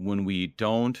 and when we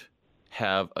don't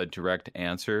have a direct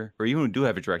answer, or even when we do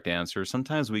have a direct answer,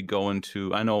 sometimes we go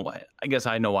into, I guess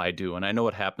I know I do, and I know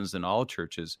it happens in all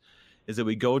churches, is that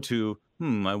we go to,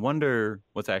 I wonder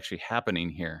what's actually happening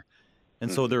here.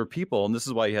 And so there were people, and this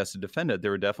is why he has to defend it.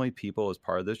 There were definitely people as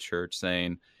part of the church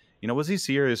saying, was he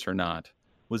serious or not?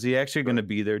 Was he actually going to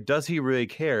be there? Does he really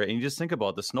care? And you just think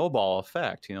about the snowball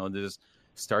effect, this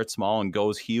starts small and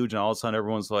goes huge. And all of a sudden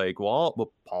everyone's like,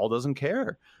 well, Paul doesn't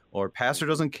care, or pastor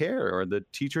doesn't care, or the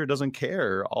teacher doesn't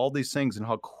care, all these things, and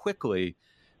how quickly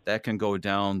that can go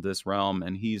down this realm.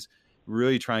 And he's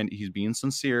really he's being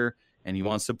sincere, and he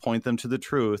wants to point them to the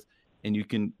truth. And you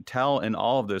can tell in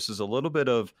all of this is a little bit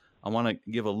of, I want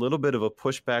to give a little bit of a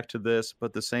pushback to this, but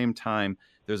at the same time,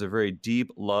 there's a very deep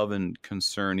love and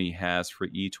concern he has for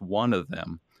each one of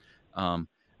them.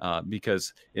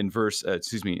 Because in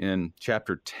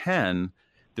chapter 10,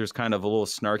 there's kind of a little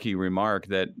snarky remark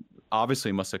that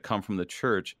obviously must have come from the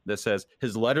church that says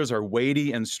his letters are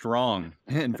weighty and strong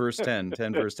in verse 10,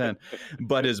 verse 10,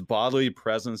 but his bodily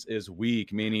presence is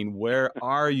weak, meaning, where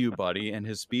are you, buddy? And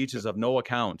his speech is of no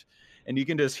account. And you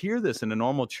can just hear this in a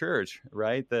normal church,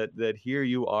 right? That here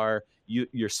you are,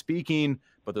 you're speaking,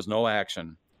 but there's no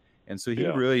action. And so he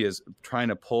really is trying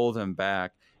to pull them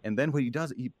back. And then what he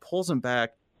does, he pulls them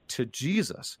back to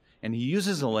Jesus. And he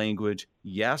uses the language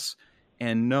yes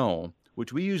and no,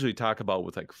 which we usually talk about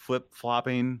with like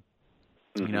flip-flopping.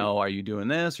 Are you doing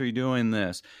this? Or are you doing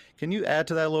this? Can you add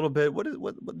to that a little bit? What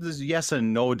is yes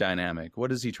and no dynamic?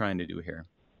 What is he trying to do here?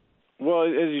 Well,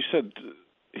 as you said,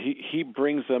 he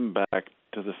brings them back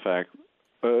to the fact,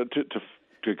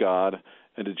 to God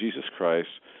and to Jesus Christ,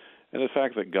 and the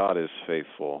fact that God is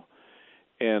faithful.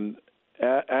 And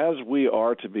as we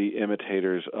are to be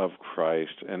imitators of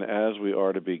Christ, and as we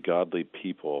are to be godly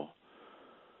people,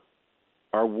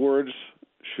 our words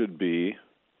should be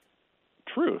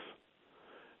truth.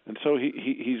 And so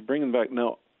he's bringing back,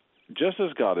 now, just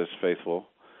as God is faithful,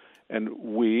 and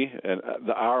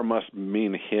the our must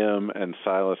mean him and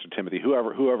Silas or Timothy,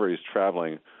 whoever he's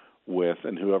traveling with,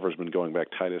 and whoever's been going back,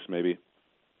 Titus maybe,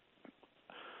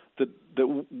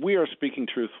 that we are speaking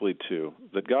truthfully too.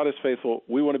 That God is faithful.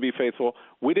 We want to be faithful.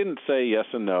 We didn't say yes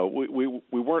and no.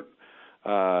 We weren't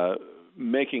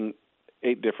making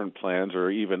 8 different plans or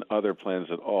even other plans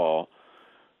at all.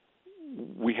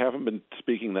 We haven't been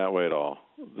speaking that way at all.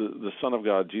 The Son of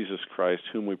God, Jesus Christ,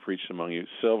 whom we preached among you,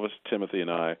 Silvanus, Timothy,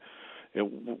 and I,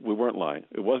 we weren't lying.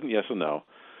 It wasn't yes and no.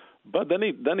 But then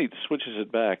he switches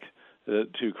it back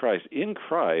to Christ. In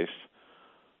Christ,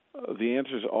 the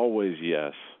answer is always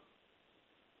yes,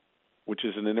 which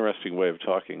is an interesting way of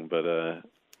talking. But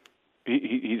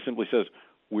he simply says,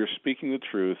 we're speaking the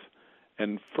truth,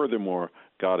 and furthermore,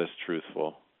 God is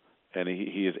truthful. And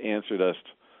he has answered us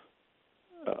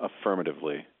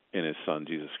affirmatively in his Son,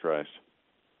 Jesus Christ.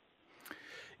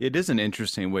 It is an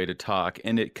interesting way to talk,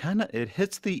 and it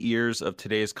hits the ears of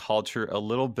today's culture a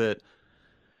little bit.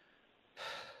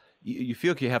 You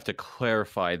feel like you have to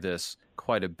clarify this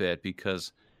quite a bit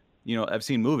because, I've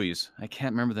seen movies. I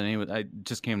can't remember the name of it. It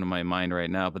just came to my mind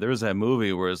right now, but there was that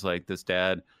movie where it's like this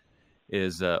dad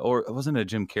is, or it wasn't a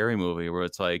Jim Carrey movie where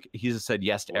it's like he just said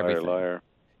yes to everything. Liar.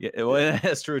 Yeah,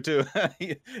 that's true too.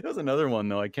 It was another one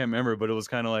though. I can't remember, but it was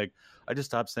kind of like I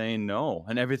just stopped saying no,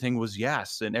 and everything was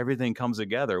yes, and everything comes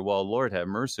together. Well, Lord have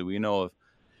mercy. We know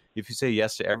if you say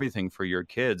yes to everything for your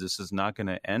kids, this is not going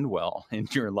to end well in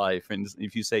your life. And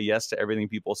if you say yes to everything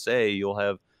people say, you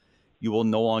will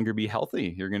no longer be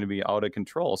healthy. You're going to be out of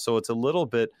control. So it's a little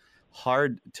bit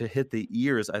hard to hit the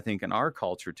ears, I think, in our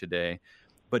culture today.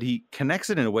 But he connects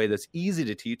it in a way that's easy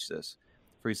to teach this.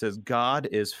 For he says, God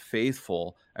is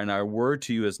faithful, and our word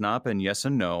to you has not been yes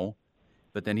and no.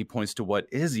 But then he points to what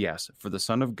is yes, for the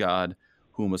Son of God,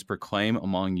 who must proclaim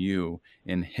among you.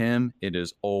 In him it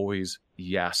is always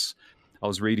yes. I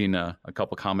was reading a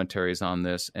couple commentaries on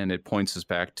this, and it points us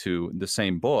back to the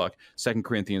same book, 2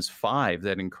 Corinthians 5,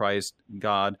 that in Christ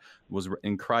God was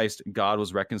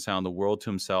reconciling the world to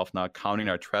himself, not counting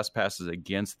our trespasses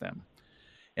against them.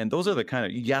 And those are the kind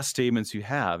of yes statements you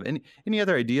have. Any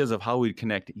other ideas of how we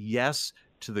connect yes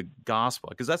to the gospel?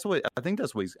 Because that's what I think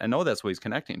that's what I know that's what he's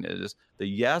connecting. It is the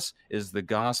yes is the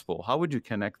gospel. How would you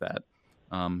connect that?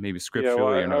 Maybe scripturally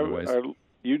or in other ways.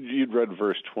 You'd read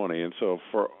verse 20, and so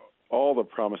for all the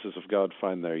promises of God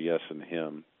find their yes in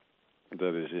him,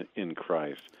 that is in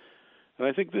Christ. And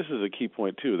I think this is a key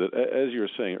point too, that as you were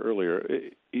saying earlier,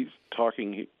 he's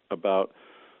talking about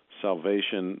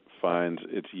salvation finds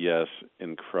its yes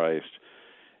in Christ.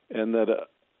 And that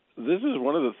this is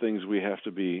one of the things we have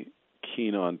to be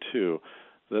keen on too,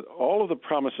 that all of the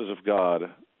promises of God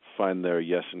find their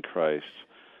yes in Christ.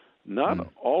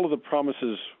 Not all of the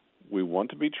promises we want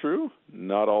to be true,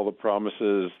 not all the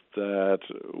promises that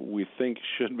we think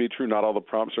should be true,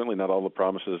 certainly not all the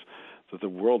promises that the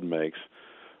world makes,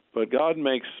 But God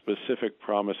makes specific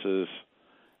promises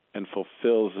and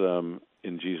fulfills them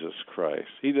in Jesus Christ.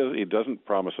 He doesn't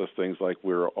promise us things like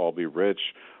we'll all be rich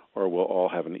or we'll all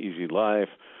have an easy life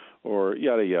or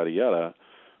yada, yada, yada.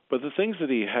 But the things that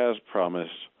he has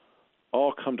promised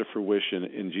all come to fruition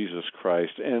in Jesus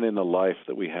Christ and in the life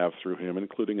that we have through him,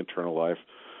 including eternal life,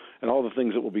 and all the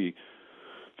things that will be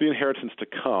the inheritance to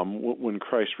come when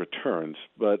Christ returns.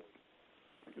 But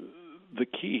the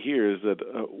key here is that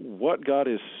what God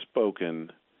has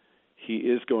spoken, he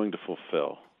is going to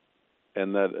fulfill.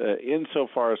 And that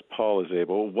insofar as Paul is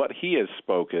able, what he has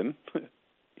spoken,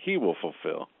 he will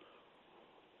fulfill.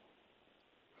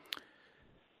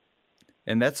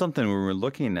 And that's something when we're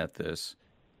looking at this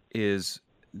is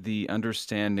the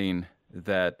understanding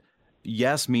that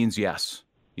yes means yes,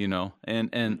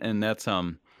 and that's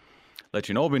let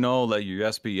you know be no, let your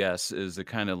yes be yes is the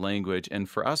kind of language. And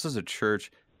for us as a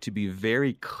church to be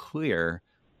very clear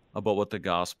about what the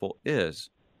gospel is.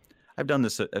 I've done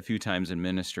this a few times in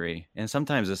ministry, and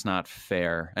sometimes it's not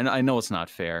fair. And I know it's not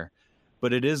fair,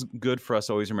 but it is good for us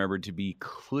to always remember to be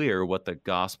clear what the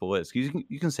gospel is.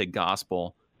 You can say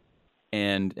gospel,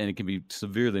 and it can be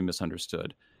severely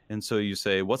misunderstood. And so you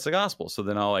say, what's the gospel? So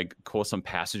then I'll quote some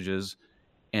passages,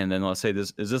 and then I'll say,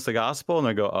 is this the gospel? And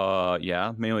I go,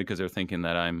 yeah, mainly because they're thinking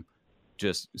that I'm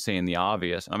just saying the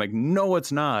obvious. I'm like, no,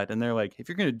 it's not. And they're like, if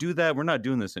you're going to do that, we're not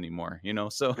doing this anymore.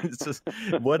 So it's just,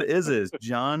 what is it?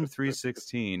 John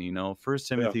 3:16, 1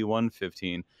 Timothy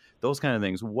 1:15, those kind of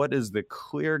things. What is the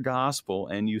clear gospel?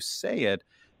 And you say it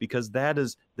because that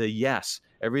is the yes.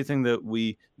 Everything that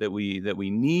we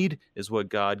need is what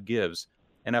God gives.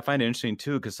 And I find it interesting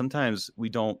too, because sometimes we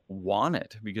don't want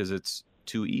it because it's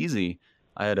too easy.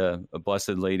 I had a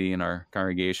blessed lady in our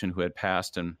congregation who had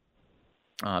passed, and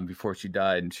before she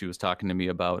died, and she was talking to me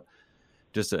about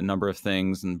just a number of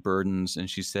things and burdens. And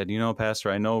she said,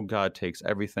 Pastor, I know God takes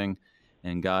everything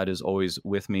and God is always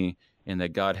with me and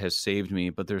that God has saved me.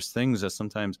 But there's things that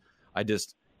sometimes I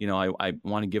just, I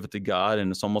want to give it to God.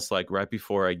 And it's almost like right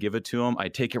before I give it to him, I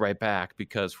take it right back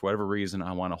because for whatever reason,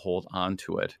 I want to hold on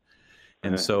to it.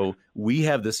 And so we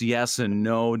have this yes and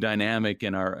no dynamic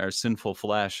in our sinful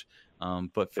flesh.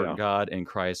 But for God and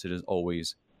Christ, it is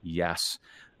always yes.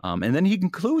 And then he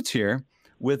concludes here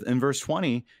in verse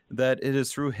 20, that it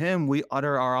is through him we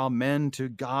utter our amen to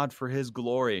God for his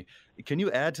glory. Can you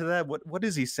add to that? What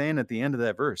is he saying at the end of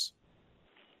that verse?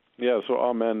 Yeah, so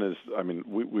amen is,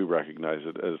 we recognize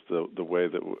it as the way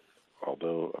that,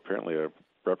 although apparently a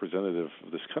representative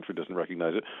of this country doesn't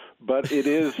recognize it, but it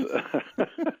is,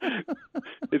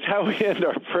 it's how we end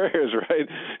our prayers, right?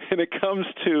 And it comes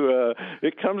to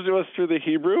us through the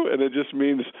Hebrew, and it just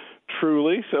means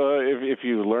truly. So if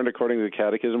you learned according to the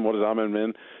Catechism, what does amen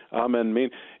mean? Amen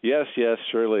mean, yes, yes,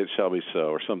 surely it shall be so,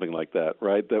 or something like that,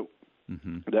 right? That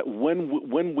that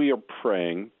when we are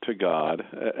praying to God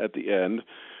at the end,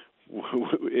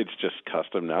 it's just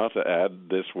custom now to add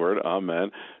this word,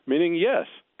 amen, meaning yes.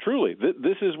 Truly,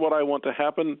 this is what I want to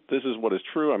happen. This is what is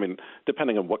true.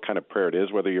 Depending on what kind of prayer it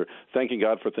is, whether you're thanking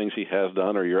God for things he has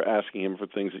done or you're asking him for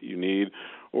things that you need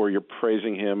or you're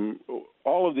praising him,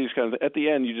 all of these kinds of things. At the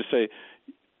end, you just say,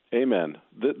 amen.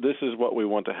 This is what we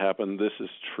want to happen. This is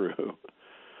true.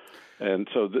 And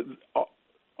so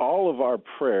all of our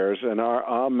prayers and our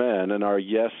amen and our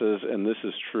yeses and this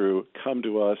is true come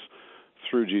to us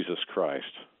through Jesus Christ.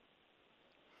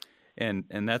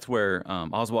 And that's where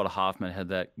Oswald Hoffman had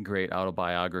that great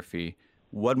autobiography.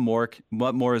 What more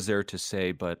is there to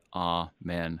say but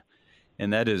amen?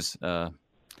 And that is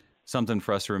something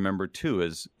for us to remember too.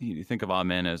 Is you think of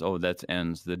amen as that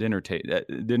ends the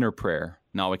dinner prayer.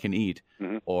 Now I can eat,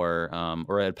 or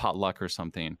at potluck or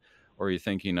something. Or you're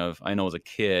thinking of, I know as a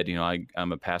kid,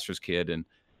 I'm a pastor's kid,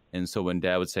 and so when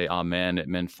Dad would say amen, it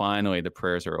meant finally the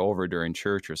prayers are over during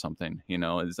church or something.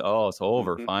 It's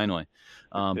over finally.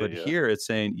 But here it's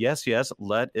saying, yes, yes,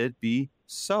 let it be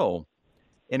so.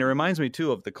 And it reminds me,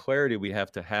 too, of the clarity we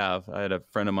have to have. I had a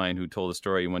friend of mine who told a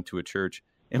story. He went to a church,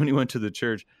 and when he went to the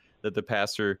church, that the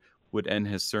pastor would end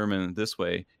his sermon this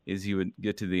way, is he would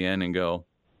get to the end and go,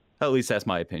 at least that's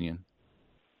my opinion.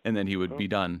 And then he would be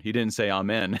done. He didn't say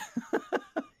amen.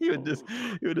 He would just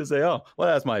say, oh, well,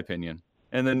 that's my opinion.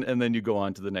 And then you go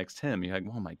on to the next hymn. You're like,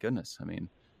 oh, my goodness.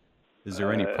 Is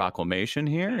there any proclamation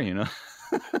here?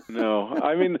 No.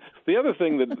 The other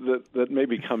thing that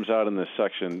maybe comes out in this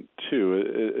section, too,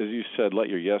 as you said, let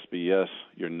your yes be yes,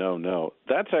 your no, no.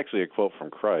 That's actually a quote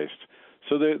from Christ.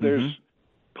 So there's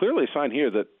clearly a sign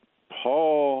here that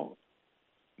Paul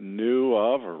knew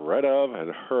of or read of, had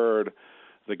heard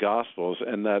the Gospels,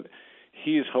 and that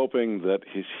he's hoping that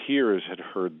his hearers had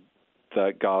heard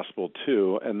that gospel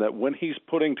too, and that when he's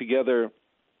putting together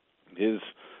his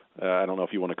I don't know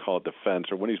if you want to call it defense,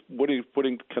 or when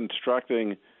he's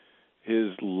constructing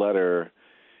his letter,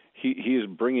 he is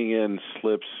bringing in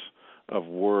slips of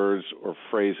words or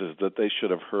phrases that they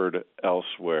should have heard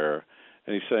elsewhere.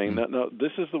 And he's saying, no,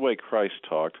 this is the way Christ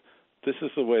talked. This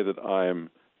is the way that I'm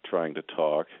trying to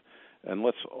talk. And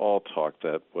let's all talk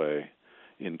that way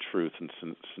in truth and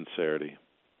sincerity.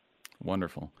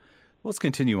 Wonderful. Let's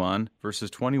continue on, verses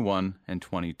 21 and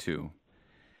 22.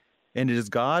 And it is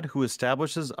God who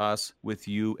establishes us with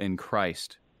you in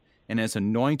Christ, and has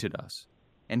anointed us,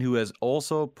 and who has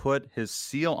also put his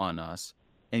seal on us,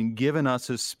 and given us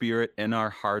his Spirit in our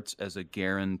hearts as a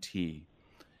guarantee.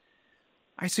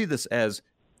 I see this as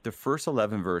the first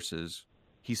 11 verses.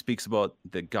 He speaks about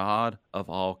the God of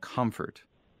all comfort.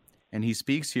 And he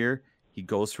speaks here, he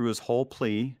goes through his whole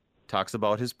plea, talks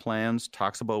about his plans,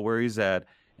 talks about where he's at,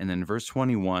 and then verse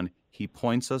 21, he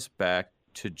points us back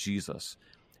to Jesus.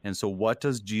 And so what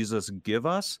does Jesus give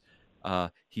us?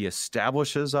 He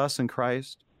establishes us in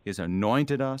Christ. He has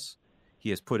anointed us.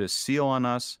 He has put his seal on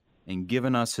us and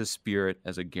given us his Spirit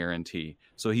as a guarantee.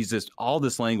 So he's just all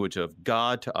this language of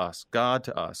God to us,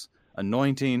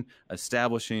 anointing,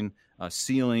 establishing,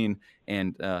 sealing,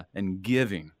 and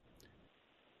giving.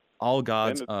 All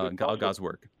God's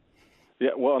work. Yeah,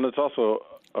 well, and it's also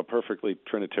a perfectly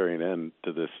Trinitarian end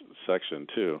to this section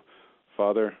too.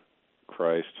 Father,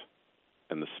 Christ,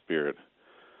 and the Spirit.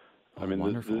 I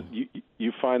mean,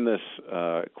 you find this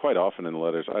quite often in the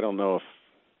letters. I don't know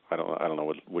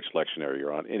which lectionary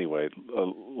you're on. Anyway,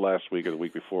 last week or the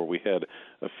week before, we had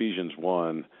Ephesians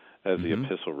 1 as the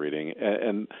epistle reading,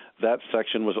 and that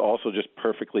section was also just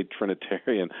perfectly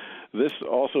Trinitarian. This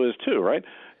also is too, right?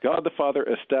 God the Father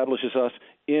establishes us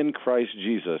in Christ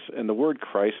Jesus, and the word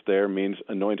Christ there means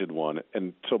anointed one.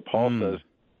 And so Paul says,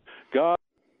 God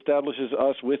establishes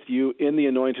us with you in the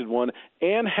anointed one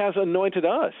and has anointed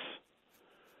us.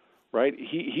 Right?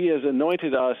 He has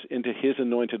anointed us into his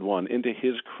anointed one, into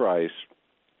his Christ,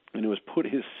 and who has put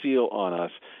his seal on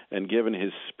us and given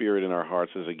his Spirit in our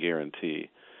hearts as a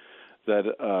guarantee.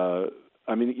 That,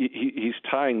 he's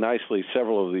tying nicely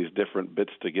several of these different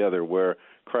bits together where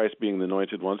Christ being the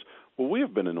anointed ones, well, we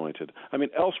have been anointed. I mean,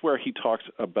 elsewhere he talks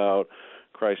about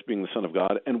Christ being the Son of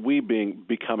God and we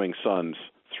becoming sons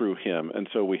through him, and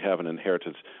so we have an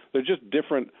inheritance. They're just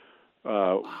different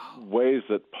ways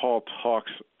that Paul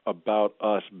talks about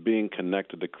us being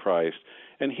connected to Christ.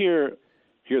 And here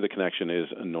the connection is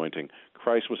anointing.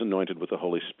 Christ was anointed with the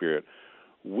Holy Spirit.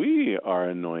 We are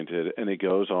anointed, and he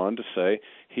goes on to say,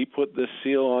 he put this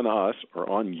seal on us, or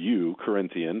on you,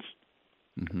 Corinthians,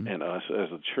 and us as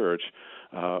a church,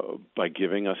 by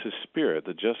giving us his Spirit,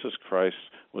 that just as Christ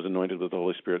was anointed with the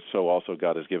Holy Spirit, so also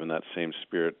God has given that same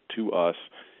Spirit to us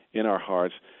in our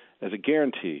hearts as a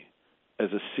guarantee,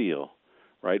 as a seal,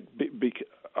 right?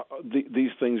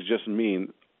 These things just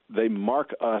mean they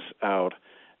mark us out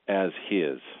as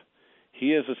his. He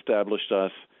has established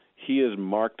us. He has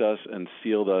marked us and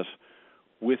sealed us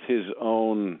with his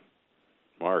own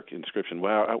mark, inscription,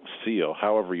 seal,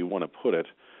 however you want to put it,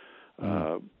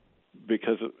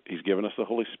 because he's given us the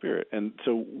Holy Spirit. And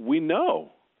so we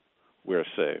know we're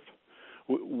saved.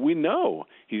 We know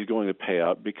he's going to pay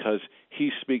out because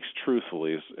he speaks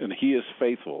truthfully, and he is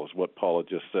faithful, is what Paul had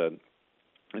just said.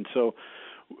 And so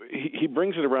he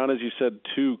brings it around, as you said,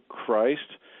 to Christ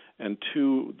and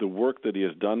to the work that he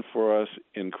has done for us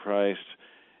in Christ,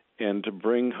 and to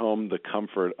bring home the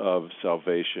comfort of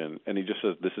salvation. And he just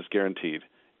says, this is guaranteed.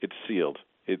 It's sealed.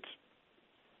 It's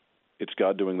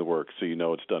God doing the work, so you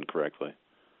know it's done correctly.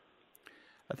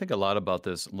 I think a lot about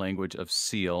this language of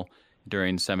seal.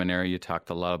 During seminary, you talked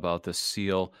a lot about the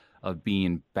seal of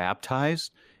being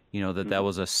baptized, that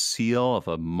was a seal of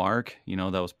a mark,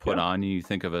 that was put on you. You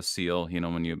think of a seal,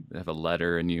 when you have a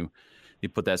letter and you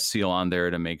put that seal on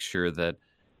there to make sure that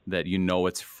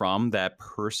it's from that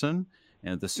person,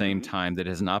 and at the same time that it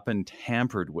has not been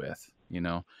tampered with,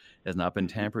 has not been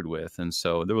tampered with. And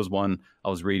so there was one I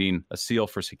was reading, a seal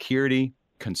for security,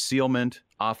 concealment,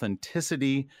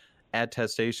 authenticity,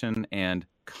 attestation, and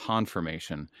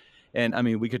confirmation. And I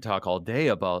mean, we could talk all day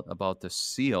about the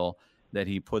seal that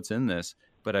he puts in this,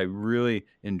 but I really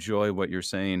enjoy what you're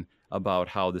saying about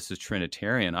how this is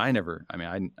Trinitarian. I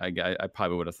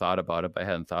probably would have thought about it, but I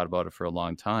hadn't thought about it for a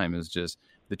long time. Is just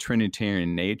the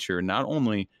Trinitarian nature, not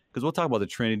only because we'll talk about the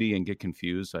Trinity and get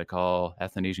confused, like,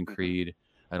 Athanasian Creed,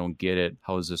 I don't get it.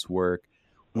 How does this work?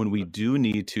 When we do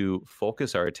need to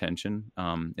focus our attention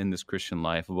in this Christian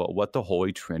life about what the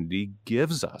Holy Trinity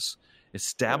gives us,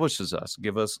 establishes us,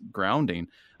 give us grounding,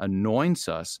 anoints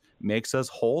us, makes us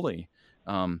holy,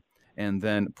 and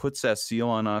then puts that seal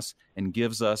on us and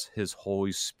gives us his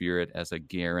Holy Spirit as a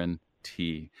guarantee.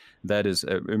 That is,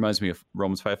 it reminds me of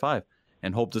Romans 5:5.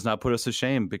 And hope does not put us to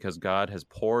shame because God has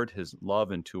poured his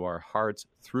love into our hearts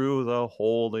through the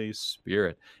Holy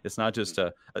Spirit. It's not just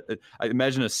I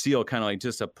imagine a seal kind of like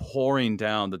just a pouring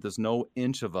down, that there's no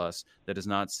inch of us that is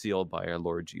not sealed by our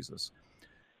Lord Jesus.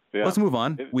 Yeah. Let's move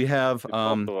on. We have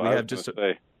just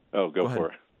go for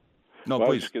it. No, please. I was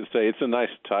please. just going to say, it's a nice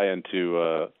tie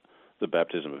into the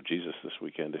baptism of Jesus this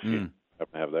weekend, if you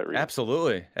happen to have that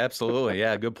reading. Absolutely.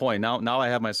 Yeah, good point. Now I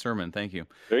have my sermon. Thank you.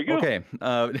 There you go. Okay,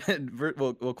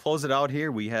 we'll close it out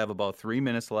here. We have about 3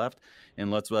 minutes left,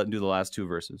 and let's do the last two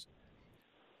verses.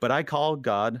 But I call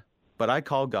God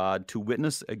to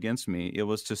witness against me. It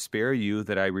was to spare you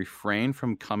that I refrained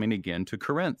from coming again to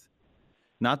Corinth.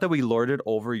 Not that we lord it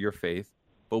over your faith,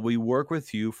 but we work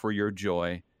with you for your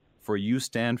joy, for you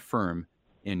stand firm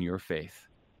in your faith.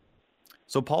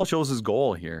 So Paul shows his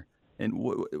goal here. And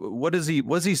what is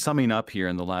he summing up here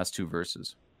in the last two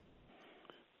verses?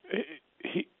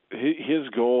 His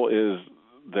goal is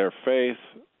their faith,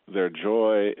 their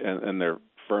joy, and their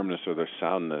firmness or their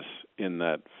soundness in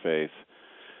that faith.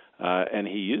 And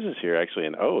he uses here actually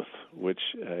an oath, which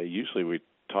usually we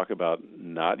talk about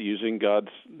not using God's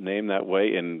name that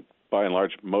way. And by and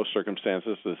large, most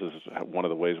circumstances, this is one of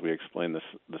the ways we explain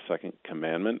the second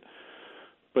commandment.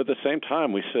 But at the same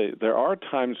time, we say there are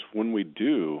times when we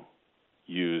do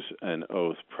use an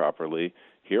oath properly.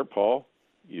 Here, Paul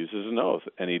uses an oath,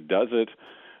 and he does it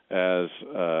as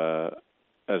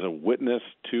a witness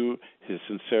to his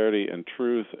sincerity and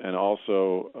truth, and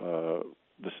also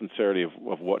the sincerity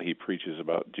of what he preaches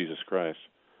about Jesus Christ.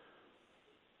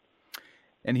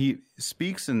 And he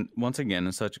speaks, once again,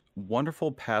 in such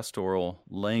wonderful pastoral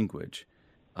language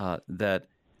that,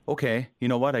 okay, you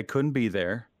know what, I couldn't be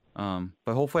there,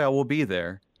 but hopefully I will be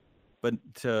there. But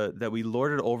that we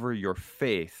lord it over your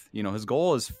faith. You know, his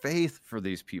goal is faith for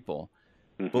these people.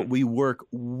 Mm-hmm. But we work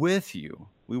with you.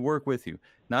 We work with you.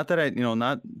 Not that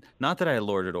not that I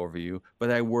lord it over you, but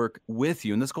I work with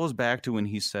you. And this goes back to when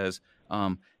he says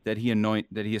that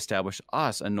he established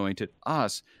us, anointed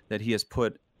us, that he has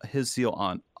put his seal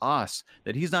on us,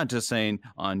 that he's not just saying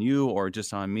on you or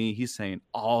just on me. He's saying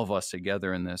all of us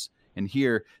together in this. And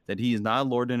here, that he is not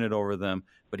lording it over them,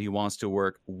 but he wants to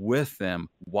work with them.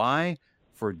 Why?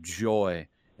 For joy.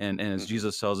 And as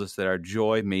Jesus tells us, that our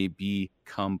joy may be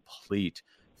complete.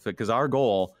 Because our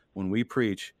goal when we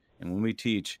preach and when we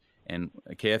teach and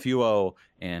KFUO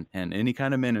and any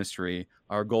kind of ministry,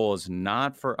 our goal is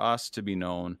not for us to be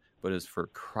known, but is for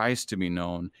Christ to be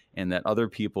known, and that other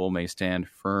people may stand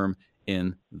firm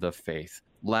in the faith.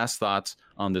 Last thoughts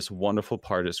on this wonderful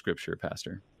part of Scripture,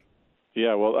 Pastor.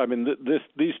 Yeah, well, I mean,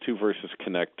 these two verses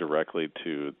connect directly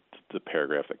to the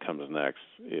paragraph that comes next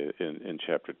in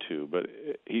chapter 2. But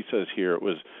he says here it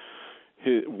was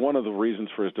one of the reasons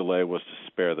for his delay was to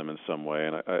spare them in some way,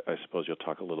 and I suppose you'll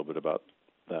talk a little bit about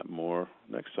that more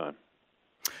next time.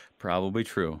 Probably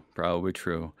true.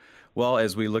 Well,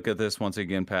 as we look at this once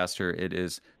again, Pastor, it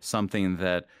is something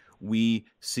that we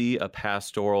see a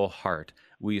pastoral heart.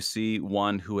 We see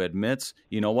one who admits,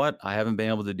 you know what, I haven't been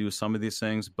able to do some of these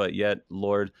things, but yet,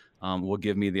 Lord, will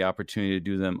give me the opportunity to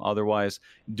do them otherwise.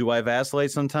 Do I vacillate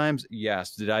sometimes?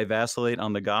 Yes. Did I vacillate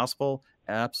on the gospel?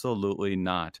 Absolutely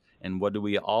not. And what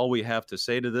all we have to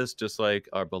say to this, just like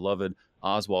our beloved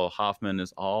Oswald Hoffman,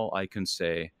 is all I can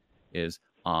say is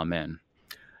amen.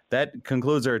 That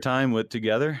concludes our time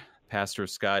together. Pastor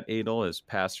Scott Adel is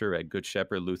pastor at Good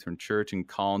Shepherd Lutheran Church in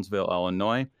Collinsville,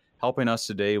 Illinois. Helping us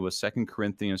today with 2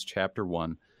 Corinthians chapter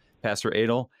 1. Pastor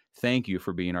Adel, thank you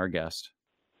for being our guest.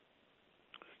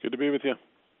 Good to be with you.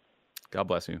 God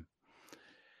bless you.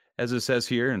 As it says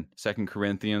here in 2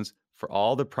 Corinthians, for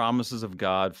all the promises of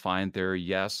God find their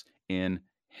yes in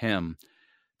him.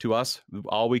 To us,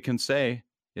 all we can say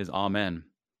is amen.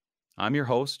 I'm your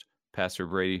host, Pastor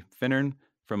Brady Finnern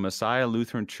from Messiah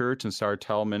Lutheran Church in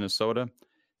Sartell, Minnesota.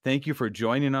 Thank you for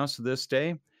joining us this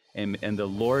day. And the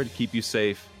Lord keep you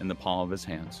safe in the palm of his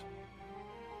hands.